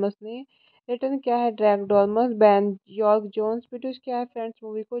ड्रैग डॉर्मस ने, रिटर्न किया है drag डॉर्मस, ban York Jones, produce किया है फ्रेंड्स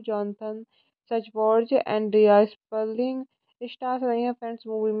मूवी को जॉनथन सचवॉर्ज, एंड्रिया स्पर्लिंग। स्टार्स रही हैं फ्रेंड्स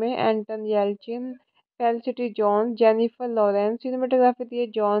मूवी में एंटन येल्चिन, felicity John, Jennifer Lawrence. Cinematography दी है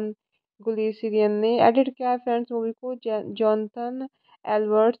जॉन गुलिसियन ने। एडिट किया है फ्रेंड्स मूवी को जॉनथन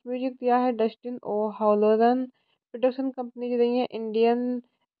एल्बर्ट्स। म्यूजिक दिया है डस्टिन ओ हॉलोरन। प्रोडक्शन कंपनी रही है Indian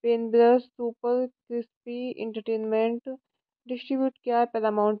पेनब्रश super crispy entertainment. Distribute किया है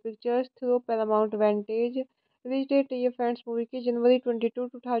Paramount pictures through Paramount वेंटेज। Release date है ये फ्रेंड्स मूवी की January 22,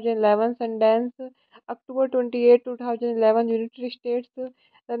 2011, Sundance October 28, 2011, United states.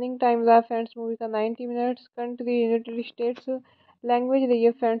 Running time रहा फ्रेंड्स मूवी का 90 minutes. Country United states. Language रही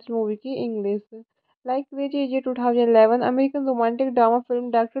है फ्रेंड्स मूवी की English. Like crazy is 2011 American romantic drama film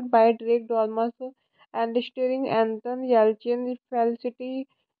directed by Drake डॉर्मस and starring Anton Yelchin, Felicity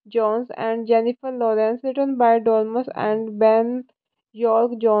Jones, and Jennifer Lawrence, written by Dormus and Ben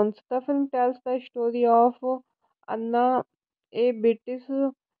York Jones. The film tells the story of Anna, a British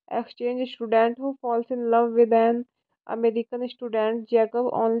exchange student who falls in love with an American student, Jacob,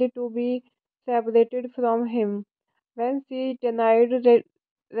 only to be separated from him when she is denied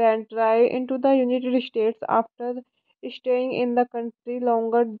reentry into the United States after staying in the country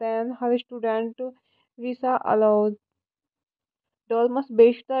longer than her student visa allowed. Dolmas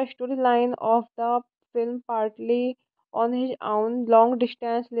based the storyline of the film partly on his own long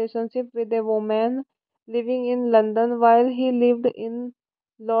distance relationship with a woman living in London while he lived in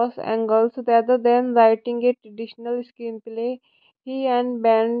Los Angeles. Rather than writing a traditional screenplay, he and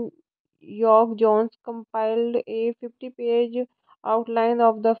Ben York Jones compiled a 50-page outline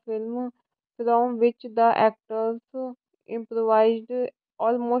of the film from which the actors improvised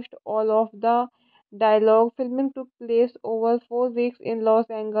almost all of the dialogue. Filming took place over 4 weeks in Los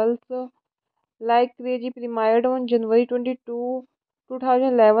Angeles. Like Crazy premiered on January 22,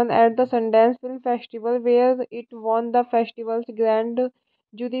 2011 at the Sundance Film Festival where it won the festival's Grand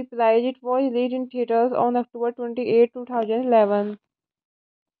Jury Prize. It was released in theaters on October 28, 2011.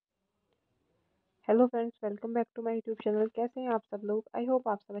 Hello friends, welcome back to my YouTube channel. कैसे हैं आप सब लोग? I hope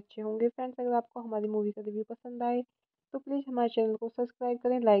आप सब अच्छे होंगे। Friends, अगर आपको हमारी मूवी का रिव्यू पसंद आए तो प्लीज़ हमारे चैनल को सब्सक्राइब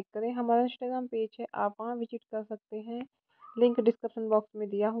करें, लाइक करें। हमारा इंस्टाग्राम पेज है, आप वहाँ विजिट कर सकते हैं, लिंक डिस्क्रिप्शन बॉक्स में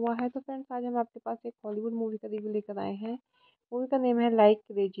दिया हुआ है। तो फ्रेंड्स, आज हम आपके पास एक हॉलीवुड मूवी का रिव्यू लेकर आए हैं। मूवी का नेम है लाइक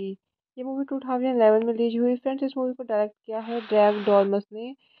क्रेजी। ये मूवी 2011 में रिलीज हुई। फ्रेंड्स, इस मूवी को डायरेक्ट किया है ड्रैग डॉर्मस ने,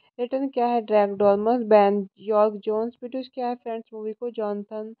 रिटर्न किया है drag डॉर्मस, ban York Jones, produce किया है फ्रेंड्स मूवी को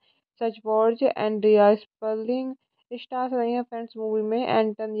जॉनथन सचवॉर्ज, एंड्रिया स्पर्लिंग। स्टार्स रही हैं फ्रेंड्स मूवी में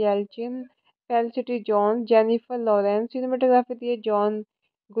एंटन येल्चिन, felicity John, Jennifer Lawrence. Cinematography दी है जॉन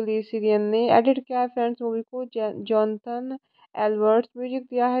गुलिसियन ने। एडिट किया है फ्रेंड्स मूवी को जॉनथन एल्बर्ट्स। म्यूजिक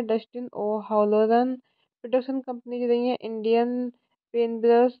दिया है डस्टिन ओ हॉलोरन। प्रोडक्शन कंपनी रही है Indian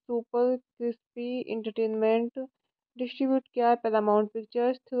पेनब्रश super crispy entertainment. Distribute किया है Paramount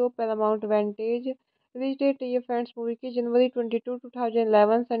pictures through Paramount वेंटेज। Release date है ये फ्रेंड्स मूवी की January 22,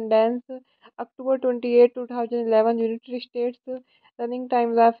 2011, Sundance October 28, 2011, United states. Running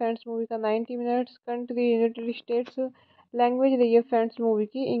time रहा फ्रेंड्स मूवी का 90 minutes. Country United states. Language रही है फ्रेंड्स मूवी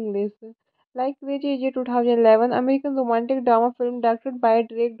की English. Like crazy is 2011 American romantic drama film directed by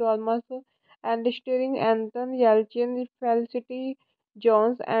Drake डॉर्मस and starring Anton Yelchin, Felicity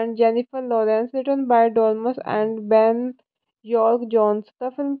Jones, and Jennifer Lawrence, written by Dormus and Ben York Jones.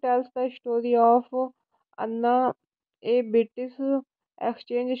 The film tells the story of Anna, a British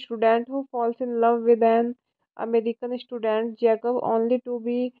exchange student who falls in love with an American student, Jacob, only to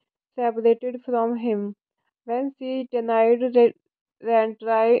be separated from him. When she denied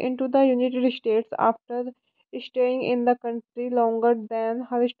reentry into the United States after staying in the country longer than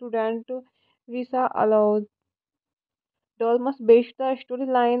her student visa allowed. Dolmas based the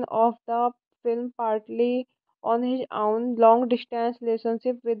storyline of the film partly on his own long distance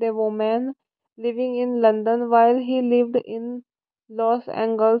relationship with a woman living in London while he lived in Los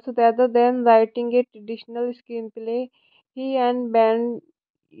Angeles. Rather than writing a traditional screenplay, he and Ben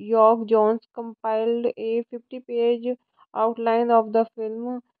York Jones compiled a 50-page outline of the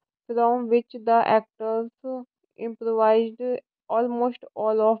film from which the actors improvised almost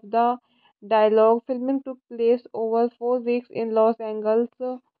all of the dialogue. Filming took place over 4 weeks in Los Angeles.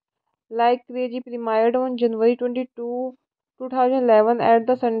 Like Crazy premiered on January 22, 2011 at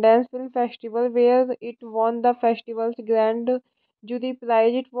the Sundance Film Festival where it won the festival's Grand Jury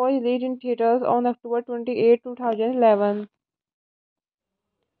Prize. It was released in theaters on October 28, 2011.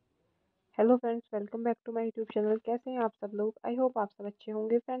 Hello friends, welcome back to my YouTube channel. कैसे हैं आप सब लोग? I hope आप सब अच्छे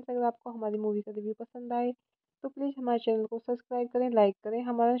होंगे। Friends, अगर आपको हमारी मूवी का रिव्यू पसंद आए तो प्लीज़ हमारे चैनल को सब्सक्राइब करें, लाइक करें।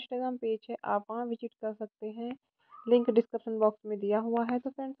 हमारा इंस्टाग्राम पेज है, आप वहाँ विजिट कर सकते हैं, लिंक डिस्क्रिप्शन बॉक्स में दिया हुआ है। तो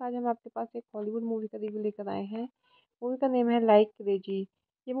फ्रेंड्स, आज हम आपके पास एक हॉलीवुड मूवी का रिव्यू लेकर आए हैं। मूवी का नेम है लाइक क्रेजी।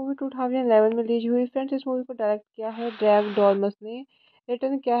 ये मूवी 2011 में रिलीज हुई। फ्रेंड्स, इस मूवी को डायरेक्ट किया है ड्रैग डॉर्मस ने,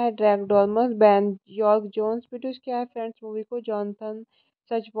 रिटर्न किया है drag डॉर्मस, ban York Jones, produce किया है फ्रेंड्स मूवी को जॉनथन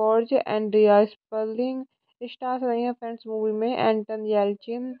सचवॉर्ज, एंड्रिया स्पर्लिंग। स्टार्स रही हैं फ्रेंड्स मूवी में एंटन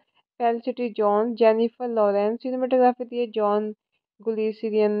येल्चिन, felicity John, Jennifer Lawrence. Cinematography दी है जॉन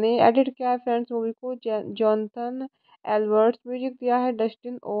गुलिसियन ने। एडिट किया है फ्रेंड्स मूवी को जॉनथन एल्बर्ट्स। म्यूजिक दिया है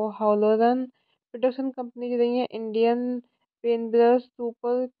डस्टिन ओ हॉलोरन। प्रोडक्शन कंपनी रही है Indian पेनब्रश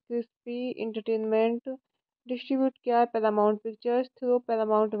super crispy entertainment. Distribute किया है Paramount pictures through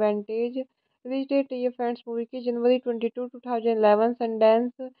Paramount वेंटेज। Release date है ये फ्रेंड्स मूवी की January 22, 2011,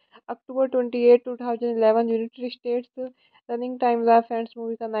 Sundance October 28, 2011, United states. Running time रहा फ्रेंड्स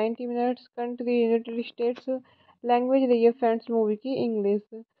मूवी का 90 minutes. Country United states. Language रही है फ्रेंड्स मूवी की English.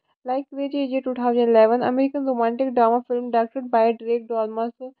 Like crazy is 2011 American romantic drama film directed by Drake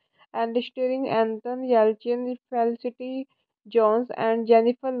डॉर्मस and starring Anton Yelchin, Felicity Jones, and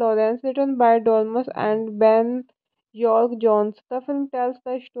Jennifer Lawrence, written by Dormus and Ben York Jones. The film tells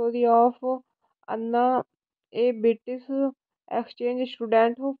the story of Anna, a British exchange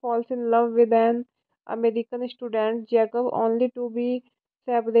student who falls in love with an American student, Jacob, only to be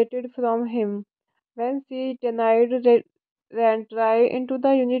separated from him. When she denied reentry into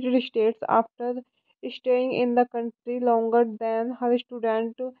the United States after staying in the country longer than her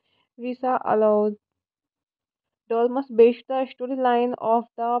student visa allowed. Dolmas based the storyline of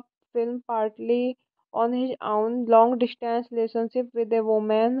the film partly on his own long distance relationship with a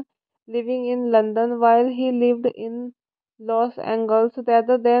woman living in London while he lived in Los Angeles.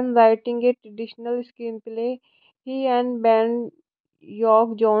 Rather than writing a traditional screenplay, he and Ben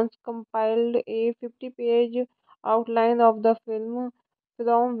York Jones compiled a 50-page outline of the film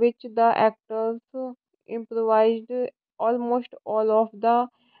from which the actors improvised almost all of the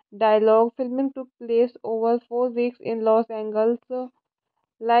dialogue. Filming took place over 4 weeks in Los Angeles.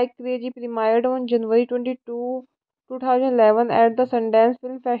 Like Crazy premiered on January 22, 2011 at the Sundance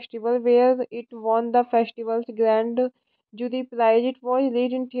Film Festival where it won the festival's Grand Jury Prize. It was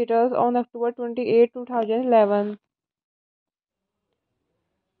released in theaters on October 28, 2011.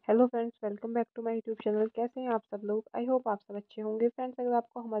 Hello friends, welcome back to my YouTube channel. कैसे हैं आप सब लोग? I hope आप सब अच्छे होंगे। Friends, अगर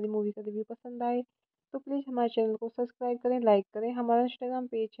आपको हमारी मूवी का रिव्यू पसंद आए तो प्लीज़ हमारे चैनल को सब्सक्राइब करें, लाइक करें। हमारा इंस्टाग्राम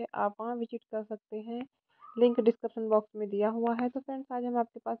पेज है, आप वहाँ विजिट कर सकते हैं, लिंक डिस्क्रिप्शन बॉक्स में दिया हुआ है। तो फ्रेंड्स, आज हम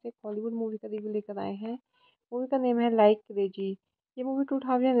आपके पास एक हॉलीवुड मूवी का रिव्यू लेकर आए हैं। मूवी का नेम है लाइक क्रेजी। ये मूवी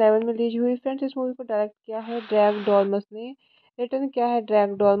 2011 में रिलीज हुई। फ्रेंड्स, इस मूवी को डायरेक्ट किया है ड्रैग डॉर्मस ने, रिटर्न किया है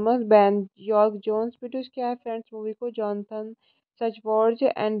drag डॉर्मस, ban York Jones, produce किया है फ्रेंड्स मूवी को जॉनथन सचवॉर्ज,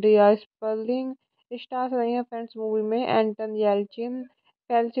 एंड्रिया स्पर्लिंग। स्टार्स रही हैं फ्रेंड्स मूवी में एंटन येल्चिन,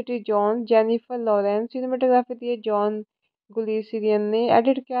 felicity John, Jennifer Lawrence. Cinematography दी है जॉन गुलिसियन ने।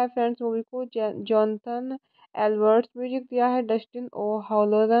 एडिट किया है फ्रेंड्स मूवी को जॉनथन एल्बर्ट्स। म्यूजिक दिया है डस्टिन ओ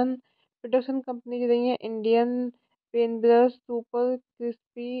हॉलोरन। प्रोडक्शन कंपनी रही है Indian पेनब्रश super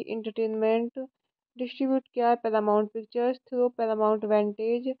crispy entertainment. Distribute किया है Paramount pictures through Paramount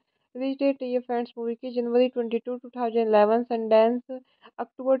वेंटेज। Release date है ये फ्रेंड्स मूवी की January 22, 2011, Sundance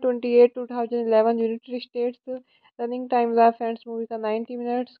October 28, 2011, United states. Running time रहा फ्रेंड्स मूवी का 90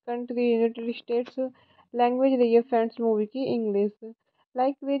 minutes. Country United states. Language रही है फ्रेंड्स मूवी की English.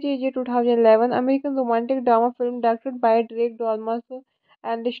 Like crazy is 2011 American romantic drama film directed by Drake डॉर्मस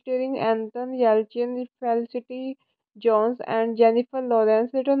and starring Anton Yelchin, Felicity Jones and Jennifer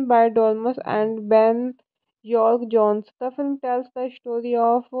Lawrence, written by Dormus and Ben York Jones. The film tells the story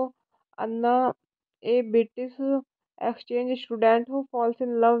of Anna, a British exchange student who falls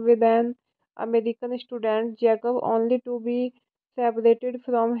in love with an American student, Jacob, only to be separated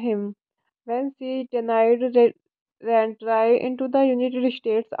from him when she denied reentry into the United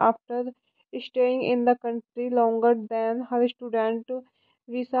States after staying in the country longer than her student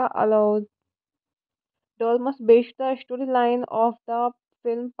visa allowed. Dolmas based the storyline of the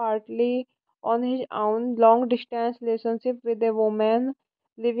film partly on his own long distance relationship with a woman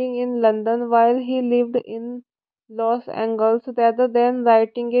living in London while he lived in Los Angeles. Rather than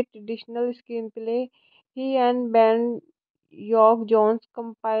writing a traditional screenplay, he and Ben York Jones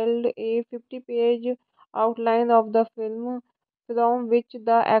compiled a 50-page outline of the film from which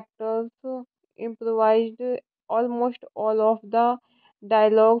the actors improvised almost all of the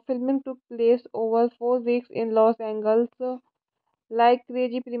dialogue. Filming took place over 4 weeks in Los Angeles. Like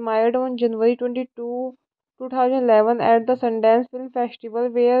Crazy premiered on January 22, 2011 at the Sundance Film Festival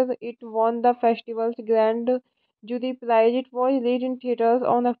where it won the festival's Grand Jury Prize. It was released in theaters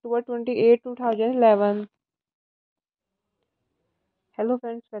on October 28, 2011. Hello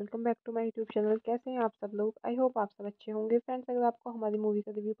friends, welcome back to my YouTube channel. कैसे हैं आप सब लोग? I hope आप सब अच्छे होंगे। Friends, अगर आपको हमारी मूवी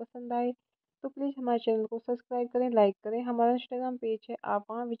का रिव्यू पसंद आए तो प्लीज़ हमारे चैनल को सब्सक्राइब करें, लाइक करें। हमारा इंस्टाग्राम पेज है, आप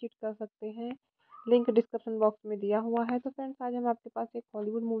वहाँ विजिट कर सकते हैं, लिंक डिस्क्रिप्शन बॉक्स में दिया हुआ है। तो फ्रेंड्स, आज हम आपके पास एक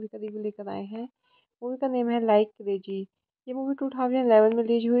हॉलीवुड मूवी का रिव्यू लेकर आए हैं। मूवी का नेम है लाइक क्रेजी। ये मूवी 2011 में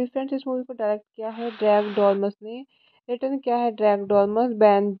रिलीज हुई। फ्रेंड्स, इस मूवी को डायरेक्ट किया है ड्रैग डॉर्मस ने, रिटर्न किया है drag डॉर्मस,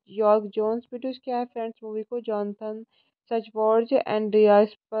 ban York Jones, produce किया है फ्रेंड्स मूवी को जॉनथन सचवॉर्ज, एंड्रिया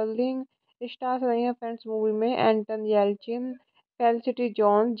स्पर्लिंग। स्टार्स रही हैं फ्रेंड्स मूवी में एंटन येल्चिन, felicity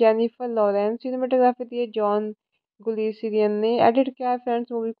John, Jennifer Lawrence. Cinematography दी है जॉन गुलिसियन ने। एडिट किया है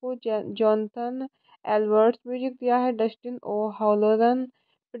फ्रेंड्स मूवी को जॉनथन एल्बर्ट्स। म्यूजिक दिया है डस्टिन ओ हॉलोरन।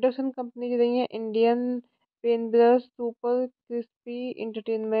 प्रोडक्शन कंपनी रही है Indian पेनब्रश super crispy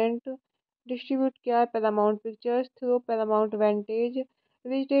entertainment. Distribute किया है Paramount pictures through Paramount वेंटेज।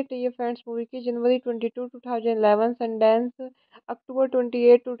 Release date है ये फ्रेंड्स मूवी की January 22, 2011, Sundance October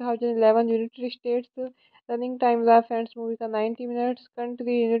 28, 2011, United states. Running time रहा फ्रेंड्स मूवी का 90 minutes.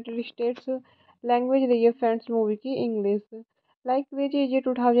 Country United states. Language रही है फ्रेंड्स मूवी की English. Like crazy is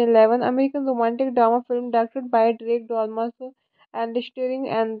 2011 American romantic drama film directed by Drake डॉर्मस and starring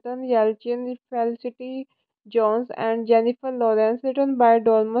Anton Yelchin, Felicity Jones, and Jennifer Lawrence, written by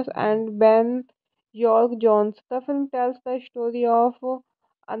Dormus and Ben York Jones. The film tells the story of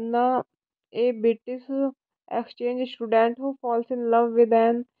Anna, a British exchange student who falls in love with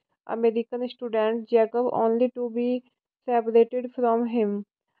an American student, Jacob, only to be separated from him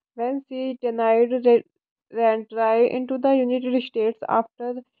when she denied reentry into the United States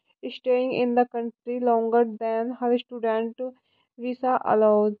after staying in the country longer than her student visa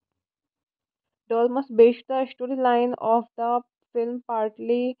allowed. Dolmas based the storyline of the film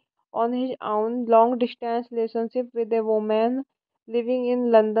partly on his own long distance relationship with a woman living in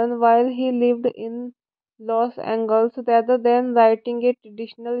London while he lived in Los Angeles. Rather than writing a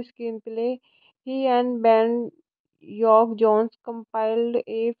traditional screenplay, he and Ben York Jones compiled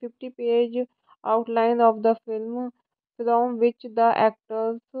a 50-page outline of the film from which the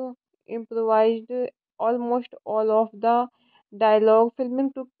actors improvised almost all of the dialogue. Filming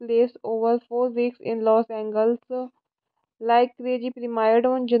took place over 4 weeks in Los Angeles. Like Crazy premiered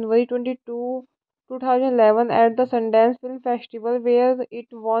on January 22, 2011 at the Sundance Film Festival where it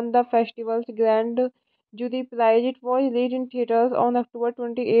won the festival's Grand Jury Prize. It was released in theaters on October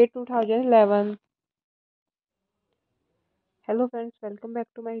 28, 2011. Hello friends, welcome back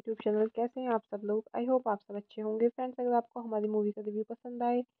to my YouTube channel. कैसे हैं आप सब लोग? I hope आप सब अच्छे होंगे। Friends, अगर आपको हमारी मूवी का रिव्यू पसंद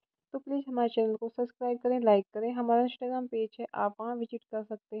आए तो प्लीज़ हमारे चैनल को सब्सक्राइब करें, लाइक करें। हमारा इंस्टाग्राम पेज है, आप वहाँ विजिट कर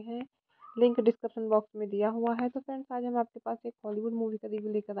सकते हैं, लिंक डिस्क्रिप्शन बॉक्स में दिया हुआ है। तो फ्रेंड्स, आज हम आपके पास एक हॉलीवुड मूवी का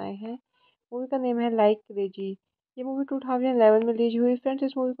रिव्यू लेकर आए हैं। मूवी का नेम है लाइक क्रेजी। ये मूवी 2011 में रिलीज हुई। फ्रेंड्स,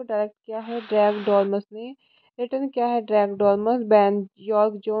 इस मूवी को डायरेक्ट किया है ड्रैग डॉर्मस ने, रिटर्न किया है drag डॉर्मस, ban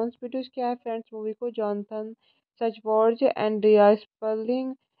York Jones, produce किया है फ्रेंड्स मूवी को जॉनथन सचवॉर्ज, एंड्रिया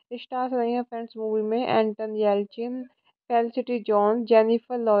स्पर्लिंग। स्टार्स रही हैं फ्रेंड्स मूवी में एंटन येल्चिन, felicity John,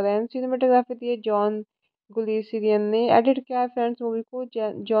 Jennifer Lawrence. Cinematography दी है जॉन गुलिसियन ने। एडिट किया है फ्रेंड्स मूवी को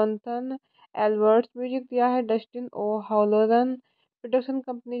जॉनथन एल्बर्ट्स। म्यूजिक दिया है डस्टिन ओ हॉलोरन। प्रोडक्शन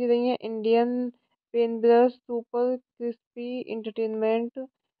कंपनी रही है Indian पेनब्रश super crispy entertainment.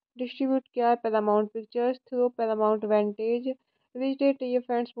 Distribute किया है Paramount pictures through Paramount वेंटेज। Release date है ये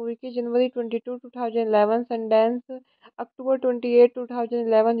फ्रेंड्स मूवी की January 22, 2011, Sundance October 28,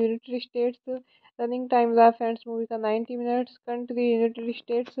 2011, United states. Running time रहा फ्रेंड्स मूवी का 90 minutes. Country United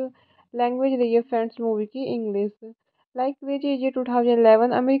states. Language रही है फ्रेंड्स मूवी की English. Like crazy is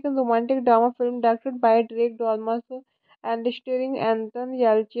 2011 American romantic drama film directed by Drake डॉर्मस and starring एंथन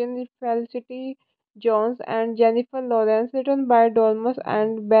येल्चिन, felicity Jones and Jennifer Lawrence, written by Dormus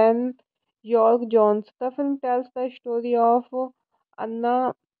and Ben York Jones. The film tells the story of Anna,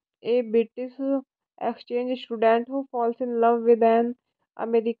 a British exchange student who falls in love with an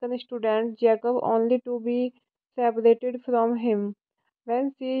American student, Jacob, only to be separated from him when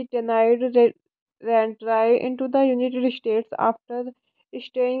she denied reentry into the United States after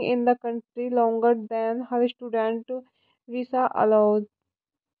staying in the country longer than her student visa allowed.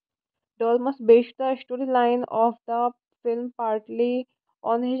 Dolmas based the storyline of the film partly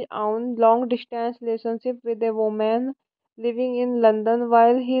on his own long distance relationship with a woman living in London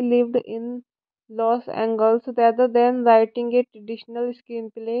while he lived in Los Angeles. Rather than writing a traditional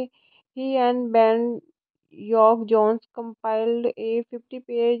screenplay, he and Ben York Jones compiled a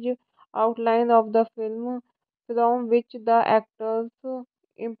 50-page outline of the film from which the actors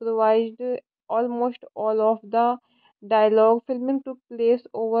improvised almost all of the dialogue. Filming took place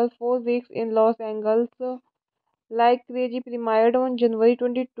over 4 weeks in Los Angeles. Like Crazy premiered on January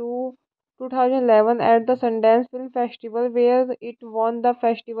 22, 2011 at the Sundance Film Festival where it won the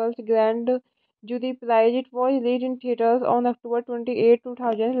festival's Grand Jury Prize. It was released in theaters on October 28,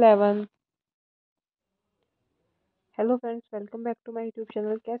 2011। Hello friends, welcome back to my YouTube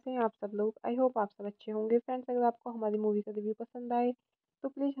channel. कैसे हैं आप सब लोग? I hope आप सब अच्छे होंगे। Friends, अगर आपको हमारी मूवी का रिव्यू पसंद आए तो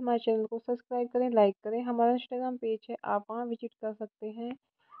प्लीज़ हमारे चैनल को सब्सक्राइब करें, लाइक करें। हमारा इंस्टाग्राम पेज है, आप वहाँ विजिट कर सकते हैं,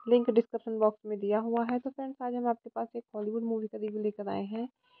 लिंक डिस्क्रिप्शन बॉक्स में दिया हुआ है। तो फ्रेंड्स, आज हम आपके पास एक हॉलीवुड मूवी का रिव्यू लेकर आए हैं।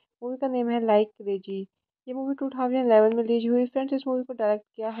 मूवी का नेम है लाइक क्रेजी। ये मूवी 2011 में रिलीज हुई। फ्रेंड्स, इस मूवी को डायरेक्ट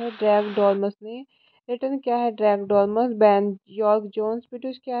किया है ड्रैग डॉर्मस ने, रिटर्न किया है drag डॉर्मस, ban York Jones,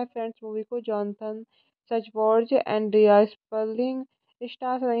 produce किया है फ्रेंड्स मूवी को जॉनथन सचवॉर्ज, एंड्रिया स्पर्लिंग।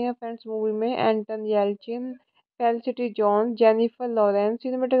 स्टार्स रही हैं फ्रेंड्स मूवी में एंटन येल्चिन, felicity John, Jennifer Lawrence.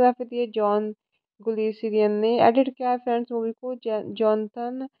 Cinematography दी है जॉन गुलिसियन ने। एडिट किया है फ्रेंड्स मूवी को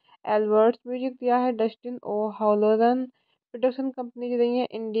जॉनथन एल्बर्ट्स। म्यूजिक दिया है डस्टिन ओ हॉलोरन। प्रोडक्शन कंपनी रही है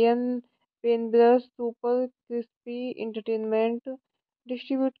Indian पेनब्रश super crispy entertainment.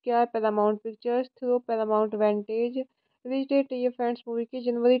 Distribute किया है Paramount pictures through Paramount वेंटेज। Release date है फ्रेंड्स मूवी की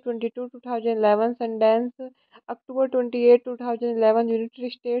January 22, 2011 Sundance, October 28, 2011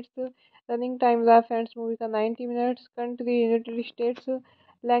 United states. Running time रहा फ्रेंड्स मूवी का 90 minutes. Country United states.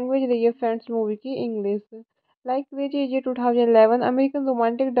 Language रही है फ्रेंड्स मूवी की English. Like crazy is 2011 American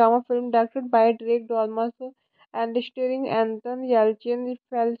romantic drama film directed by Drake डॉर्मस and starring Anton Yelchin,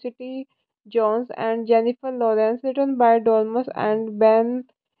 Felicity Jones, and Jennifer Lawrence, written by Dormus and Ben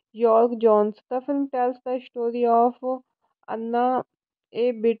York Jones. The film tells the story of Anna, a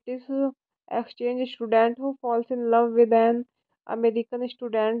British exchange student who falls in love with an American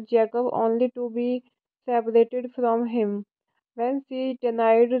student, Jacob, only to be separated from him when she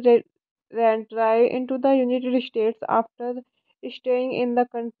denied reentry into the United States after staying in the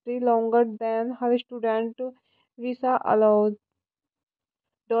country longer than her student visa allowed.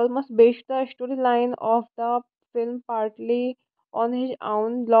 Dolmas based the storyline of the film partly on his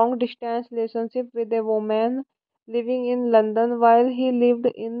own long distance relationship with a woman living in London while he lived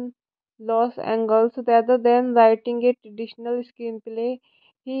in Los Angeles. Rather than writing a traditional screenplay,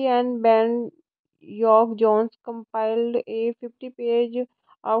 he and Ben York Jones compiled a 50-page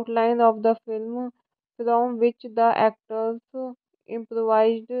outline of the film from which the actors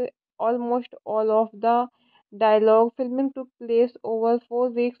improvised almost all of the dialogue. Filming took place over 4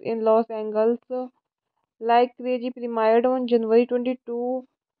 weeks in Los Angeles. Like Crazy premiered on January 22,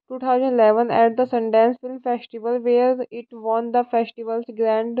 2011 at the Sundance Film Festival where it won the festival's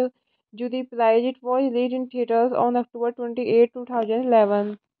Grand Jury Prize. It was released in theaters on October 28,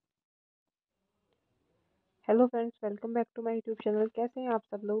 2011। Hello friends, welcome back to my YouTube channel. कैसे हैं आप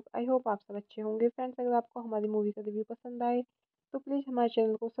सब लोग? I hope आप सब अच्छे होंगे। Friends, अगर आपको हमारी मूवी का रिव्यू पसंद आए तो प्लीज़ हमारे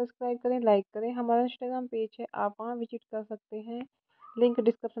चैनल को सब्सक्राइब करें, लाइक करें। हमारा इंस्टाग्राम पेज है, आप वहाँ विजिट कर सकते हैं, लिंक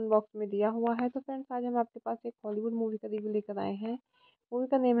डिस्क्रिप्शन बॉक्स में दिया हुआ है। तो फ्रेंड्स, आज हम आपके पास एक हॉलीवुड मूवी का रिव्यू लेकर आए हैं। मूवी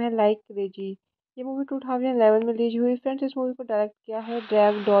का नेम है लाइक क्रेजी। ये मूवी 2011 में रिलीज हुई। फ्रेंड्स, इस मूवी को डायरेक्ट किया है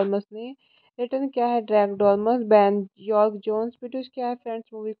ड्रैग डॉर्मस ने, रिटर्न किया है drag डॉर्मस, ban York Jones, produce किया है फ्रेंड्स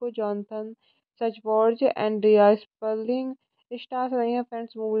मूवी को जॉनथन सचवॉर्ज, एंड्रिया स्पर्लिंग। स्टार्स रही हैं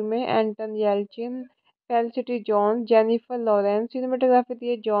फ्रेंड्स मूवी में एंटन येल्चिन, felicity John, Jennifer Lawrence. Cinematography दी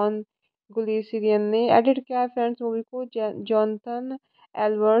है जॉन गुलिसियन ने। एडिट किया है फ्रेंड्स मूवी को जॉनथन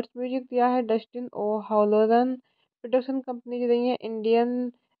एल्बर्ट्स। म्यूजिक दिया है डस्टिन ओ हॉलोरन। प्रोडक्शन कंपनी रही है Indian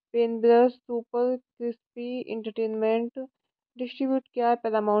पेनब्रश super crispy entertainment. Distribute किया है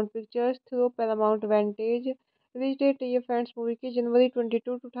Paramount pictures through Paramount वेंटेज। Release date रही है फ्रेंड्स मूवी की जनवरी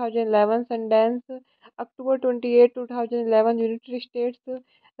 22 2011, Sundance October 28 2011, United states.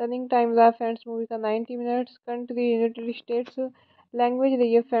 Running time रहा फ्रेंड्स मूवी का 90 minutes. Country United states. Language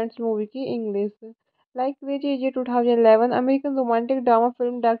रही है फ्रेंड्स मूवी की English. Like crazy 2011 American romantic drama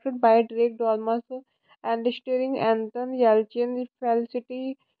film directed by Drake डॉर्मस and starring Anton Yelchin,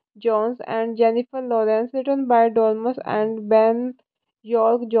 Felicity Jones, and Jennifer Lawrence, written by Dormus and Ben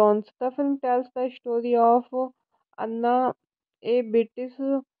York Jones. The film tells the story of Anna, a British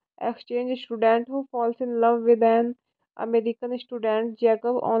exchange student who falls in love with an American student,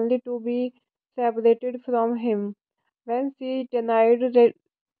 Jacob, only to be separated from him when she denied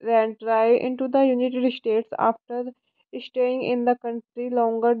reentry into the United States after staying in the country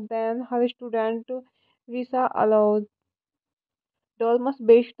longer than her student visa allowed. Dolmas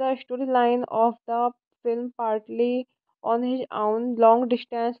based the storyline of the film partly on his own long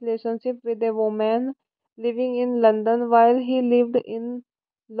distance relationship with a woman living in London while he lived in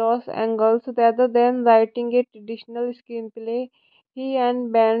Los Angeles. Rather than writing a traditional screenplay, he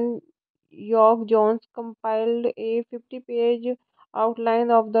and Ben York Jones compiled a 50-page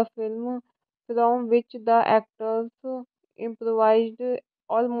outline of the film from which the actors improvised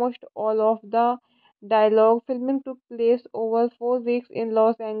almost all of the dialogue. Filming took place over 4 weeks in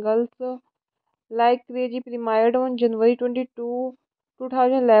Los Angeles. Like Crazy premiered on January 22,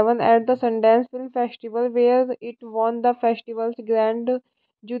 2011 at the Sundance Film Festival where it won the festival's Grand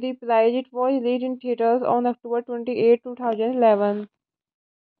Jury Prize. It was released in theaters on October 28, 2011.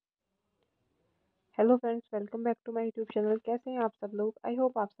 Hello friends, welcome back to my YouTube channel. कैसे हैं आप सब लोग? I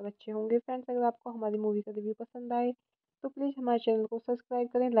hope आप सब अच्छे होंगे। Friends, अगर आपको हमारी मूवी का रिव्यू पसंद आए तो प्लीज़ हमारे चैनल को सब्सक्राइब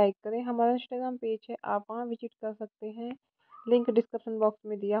करें, लाइक करें। हमारा इंस्टाग्राम पेज है, आप वहाँ विजिट कर सकते हैं। लिंक डिस्क्रिप्शन बॉक्स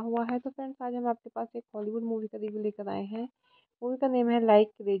में दिया हुआ है। तो फ्रेंड्स, आज हम आपके पास एक हॉलीवुड मूवी का रिव्यू लेकर आए हैं। मूवी का नेम है लाइक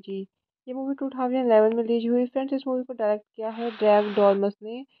क्रेजी। ये मूवी 2011 में रिलीज हुई। फ्रेंड्स, इस मूवी को डायरेक्ट किया है ड्रैग डॉर्मस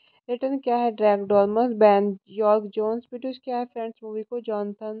ने। रिटर्न किया है drag डॉर्मस, ban York Jones. Produce किया है फ्रेंड्स मूवी को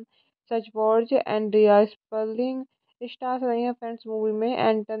जॉनथन सचवॉर्ज, एंड्रिया स्पर्लिंग। स्टार्स रही हैं फ्रेंड्स मूवी में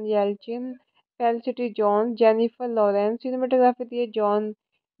एंटन येल्चिन, felicity John, Jennifer Lawrence. Cinematography दी है जॉन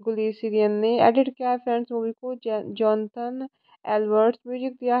गुलिसियन ने। एडिट किया है फ्रेंड्स मूवी को जॉनथन एल्बर्ट्स।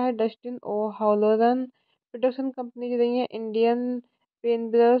 म्यूजिक दिया है डस्टिन ओ हॉलोरन। प्रोडक्शन कंपनी रही है Indian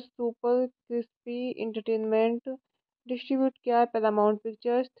पेनब्रश super crispy entertainment. Distribute किया है Paramount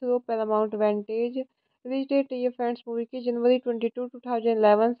pictures through Paramount वेंटेज। Release date रही है फ्रेंड्स मूवी की जनवरी 22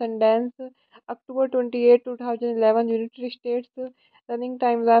 2011, Sundance October 28 2011, United states. Running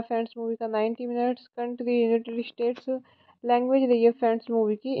time रहा फ्रेंड्स मूवी का 90 minutes. Country United states. Language रही है फ्रेंड्स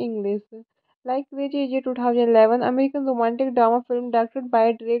मूवी की English. Like crazy 2011 American romantic drama film directed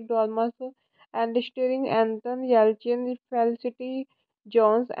by Drake डॉर्मस and starring Anton Yelchin, Felicity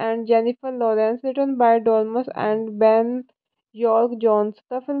Jones, and Jennifer Lawrence, written by Dormus and Ben York Jones.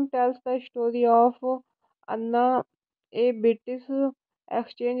 The film tells the story of Anna, a British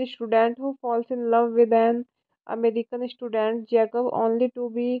exchange student who falls in love with an American student, Jacob, only to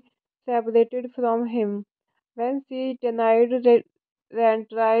be separated from him when she denied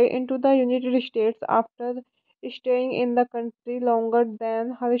reentry into the United States after staying in the country longer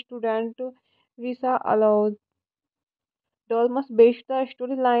than her student visa allowed. Dolmas based the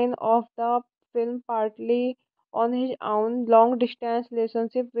storyline of the film partly on his own long distance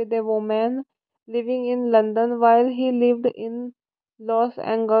relationship with a woman living in London while he lived in Los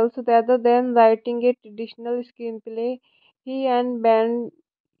Angeles. Rather than writing a traditional screenplay, he and Ben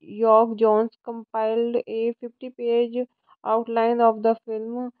York Jones compiled a 50-page outline of the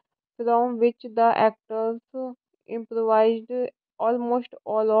film from which the actors improvised almost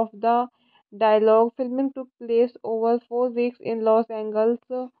all of the dialogue. Filming took place over 4 weeks in Los Angeles.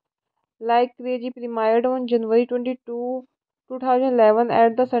 Like Crazy premiered on January 22, 2011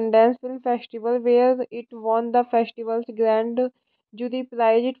 at the Sundance Film Festival where it won the festival's Grand Jury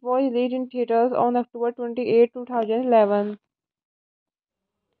Prize. It was released in theaters on October 28, 2011.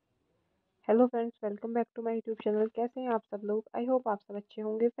 Hello friends, welcome back to my YouTube channel. कैसे हैं आप सब लोग? I hope आप सब अच्छे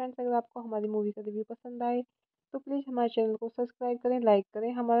होंगे। Friends, अगर आपको हमारी मूवी का रिव्यू पसंद आए तो प्लीज़ हमारे चैनल को सब्सक्राइब करें, लाइक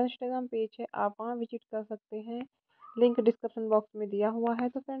करें। हमारा इंस्टाग्राम पेज है, आप वहाँ विजिट कर सकते हैं। लिंक डिस्क्रिप्शन बॉक्स में दिया हुआ है।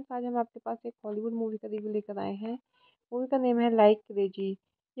 तो फ्रेंड्स, आज हम आपके पास एक हॉलीवुड मूवी का रिव्यू लेकर आए हैं। मूवी का नेम है लाइक क्रेजी।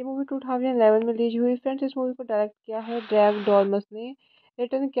 ये मूवी 2011 में रिलीज हुई। फ्रेंड्स, इस मूवी को डायरेक्ट किया है ड्रैग डॉर्मस ने।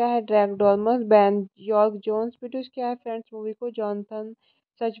 रिटर्न किया है drag डॉर्मस, ban York Jones. Produce किया है फ्रेंड्स मूवी को जॉनथन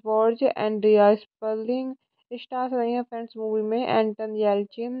सचवॉर्ज, एंड्रिया स्पर्लिंग। स्टार्स रही हैं फ्रेंड्स मूवी में एंटन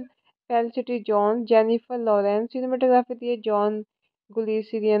येल्चिन, felicity John, Jennifer Lawrence. Cinematography दी है जॉन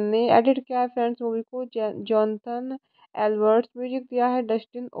गुलिसियन ने। एडिट किया है फ्रेंड्स मूवी को जॉनथन एल्बर्ट्स। म्यूजिक दिया है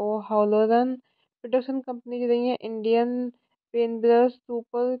डस्टिन ओ हॉलोरन। प्रोडक्शन कंपनी जो रही है Indian पेनब्रश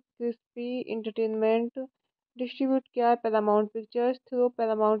super crispy entertainment. Distribute किया है Paramount pictures through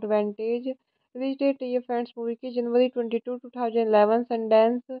Paramount वेंटेज। Release date रही है फ्रेंड्स मूवी की जनवरी 22 2011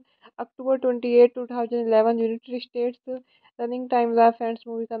 सनडांस अक्टूबर 28 2011 यूनाइटेड स्टेट्स। रनिंग टाइम रहा फ्रेंड्स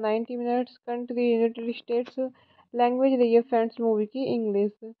मूवी का 90 minutes. Country United states. Language रही है फ्रेंड्स मूवी की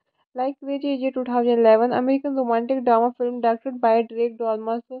English. Like crazy 2011 American romantic drama film directed by Drake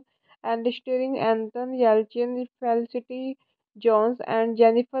डॉर्मस and starring Anton Yelchin, Felicity Jones, and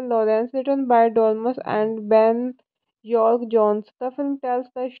Jennifer Lawrence, written by Dormus and Ben York Jones. The film tells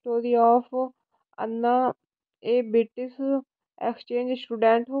the story of Anna, a British exchange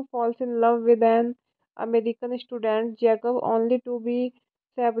student who falls in love with an American student, Jacob, only to be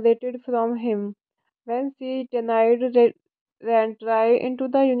separated from him when she denied reentry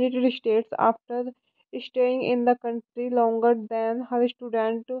into the United States after staying in the country longer than her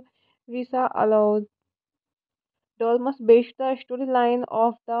student visa allowed. Dolmas based the storyline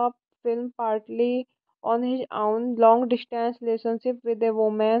of the film partly on his own long distance relationship with a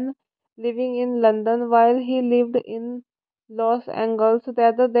woman living in London while he lived in Los Angeles.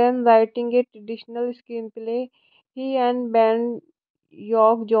 Rather than writing a traditional screenplay, he and Ben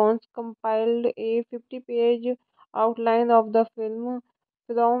York Jones compiled a 50-page outline of the film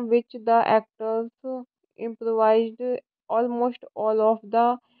from which the actors improvised almost all of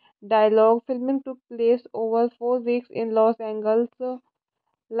the dialogue. Filming took place over 4 weeks in Los Angeles.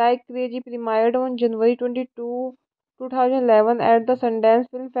 Like Crazy premiered on January 22, 2011 at the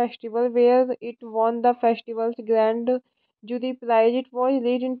Sundance Film Festival where it won the festival's Grand Jury Prize. It was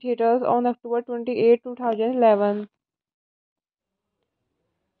released in theaters on October 28, 2011।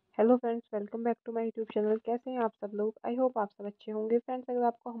 Hello friends, welcome back to my YouTube channel. कैसे हैं आप सब लोग? I hope आप सब अच्छे होंगे। Friends, अगर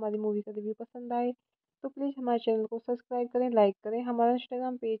आपको हमारी मूवी का रिव्यू पसंद आए तो प्लीज़ हमारे चैनल को सब्सक्राइब करें, लाइक करें। हमारा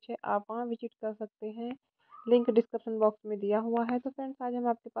इंस्टाग्राम पेज है, आप वहाँ विजिट कर सकते हैं, लिंक डिस्क्रिप्शन बॉक्स में दिया हुआ है। तो फ्रेंड्स, आज हम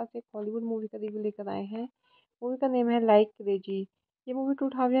आपके पास एक हॉलीवुड मूवी का रिव्यू लेकर आए हैं। मूवी का नेम है लाइक क्रेजी। ये मूवी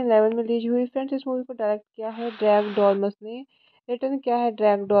 2011 में रिलीज हुई। फ्रेंड्स, इस मूवी को डायरेक्ट किया है ड्रैग डॉर्मस ने, रिटर्न किया है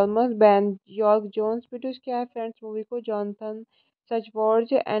drag डॉर्मस, ban York Jones, produce किया है फ्रेंड्स मूवी को जॉनथन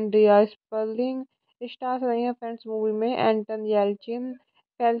सचवॉर्ज, एंड्रिया स्पर्लिंग। स्टार्स रही हैं फ्रेंड्स मूवी में एंटन येल्चिन,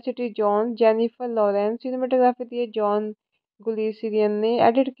 felicity John, Jennifer Lawrence. Cinematography दी है जॉन गुलिसियन ने।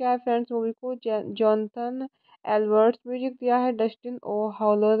 एडिट किया है फ्रेंड्स मूवी को जॉनथन एल्बर्ट्स। म्यूजिक दिया है डस्टिन ओ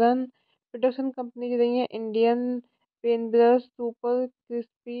हॉलोरन। प्रोडक्शन कंपनी जो रही है Indian पेनब्रश super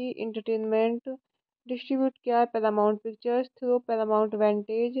crispy entertainment. Distribute किया है Paramount pictures through Paramount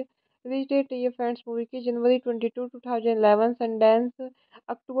वेंटेज। Release date रही है फ्रेंड्स मूवी की जनवरी 22 2011 सनडांस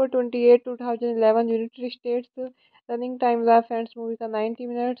अक्टूबर 28 2011 यूनाइटेड स्टेट्स। रनिंग टाइम रहा फ्रेंड्स मूवी का 90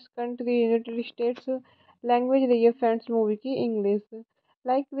 minutes. Country United states. Language रही है फ्रेंड्स मूवी की English.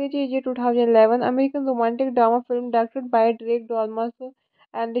 Like crazy 2011 American romantic drama film directed by Drake डॉर्मस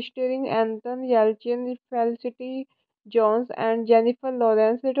and starring Anton Yelchin, Felicity Jones, and Jennifer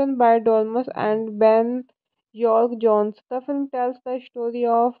Lawrence, written by Dormus and Ben York Jones. The film tells the story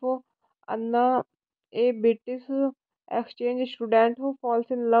of Anna, a British exchange student who falls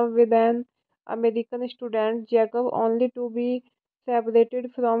in love with an American student, Jacob, only to be separated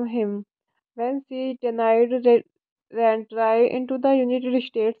from him when she denied reentry into the United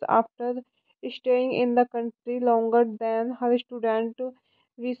States after staying in the country longer than her student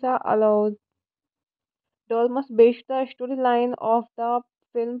visa allowed. Dolmas based the storyline of the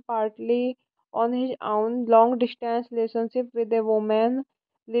film partly on his own long distance relationship with a woman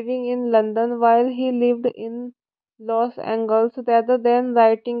living in London while he lived in Los Angeles. Rather than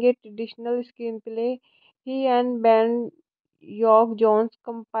writing a traditional screenplay, he and Ben York Jones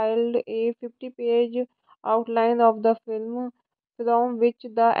compiled a 50-page outline of the film from which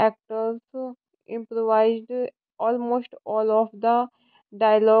the actors improvised almost all of the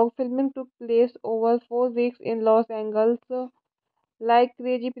dialogue. Filming took place over 4 weeks in Los Angeles. Like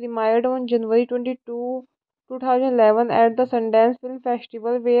Crazy premiered on January 22, 2011 at the Sundance Film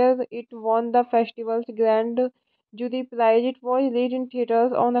Festival where it won the festival's Grand Jury Prize. It was released in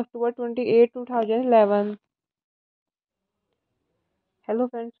theaters on October 28, 2011। Hello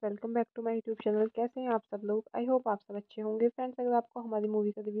friends, welcome back to my YouTube channel. कैसे हैं आप सब लोग? I hope आप सब अच्छे होंगे। Friends, अगर आपको हमारी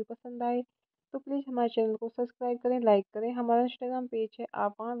मूवी का रिव्यू पसंद आए तो प्लीज़ हमारे चैनल को सब्सक्राइब करें, लाइक करें। हमारा इंस्टाग्राम पेज है,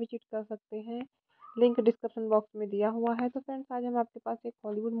 आप वहाँ विजिट कर सकते हैं, लिंक डिस्क्रिप्शन बॉक्स में दिया हुआ है। तो फ्रेंड्स, आज हम आपके पास एक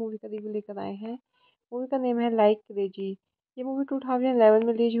हॉलीवुड मूवी का रिव्यू लेकर आए हैं। मूवी का नेम है लाइक क्रेजी। ये मूवी 2011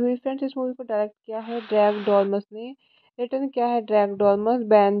 में रिलीज हुई। फ्रेंड्स, इस मूवी को डायरेक्ट किया है ड्रैग डॉर्मस ने, रिटर्न किया है drag डॉर्मस,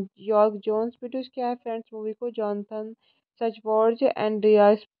 ban York Jones, produce किया है फ्रेंड्स मूवी को जॉनथन सचवॉर्ज,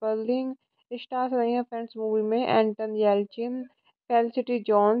 एंड्रिया स्पर्लिंग। स्टार्स रही हैं फ्रेंड्स मूवी में एंटन येल्चिन, felicity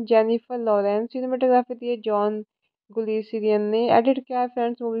John, Jennifer Lawrence. Cinematography दी है जॉन गुलिसियन ने। एडिट किया है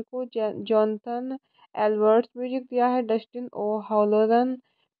फ्रेंड्स मूवी को जॉनथन एल्बर्ट्स। म्यूजिक दिया है डस्टिन ओ हॉलोरन।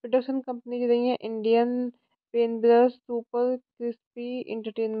 प्रोडक्शन कंपनी की रही है Indian पेनब्रश super crispy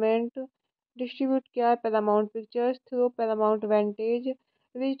entertainment. Distribute किया है Paramount pictures through Paramount वेंटेज।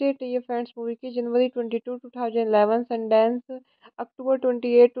 Release date है फ्रेंड्स मूवी की जनवरी 22 2011 सनडांस, अक्टूबर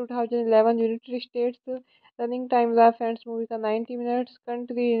 28 2011 यूनाइटेड स्टेट्स। रनिंग टाइम रहा फ्रेंड्स मूवी का 90 minutes.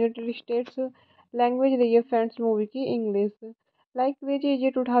 Country United states. Language रही है फ्रेंड्स मूवी की इंग्लिश। लाइक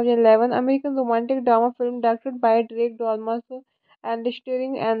कीजिए 2011 American romantic drama film directed by Drake डॉर्मस and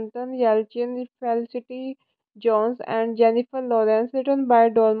starring एंथन येल्चिन, felicity Jones and Jennifer Lawrence, written by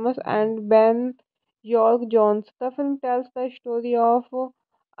Dormus and Ben York Jones. The film tells the story of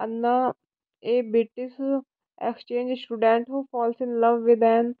Anna, a British exchange student who falls in love with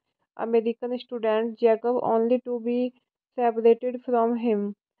an American student, Jacob, only to be separated from him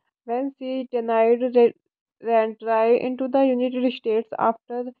when she is denied reentry into the United States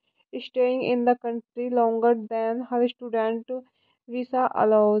after staying in the country longer than her student visa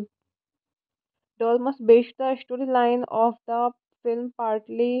allows. Dolmas based the storyline of the film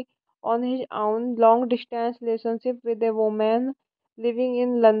partly on his own long distance relationship with a woman living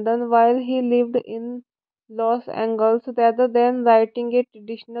in London while he lived in Los Angeles. Rather than writing a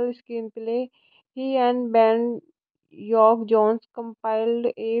traditional screenplay, he and Ben York Jones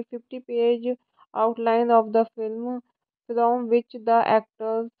compiled a 50-page outline of the film from which the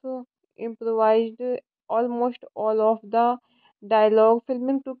actors improvised almost all of the dialogue.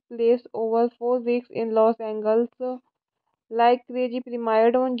 Filming took place over 4 weeks in Los Angeles. Like Crazy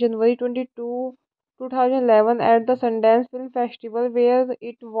premiered on January 22, 2011 at the Sundance Film Festival where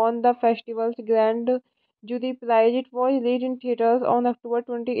it won the festival's Grand Jury Prize. It was released in theaters on October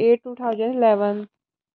 28, 2011.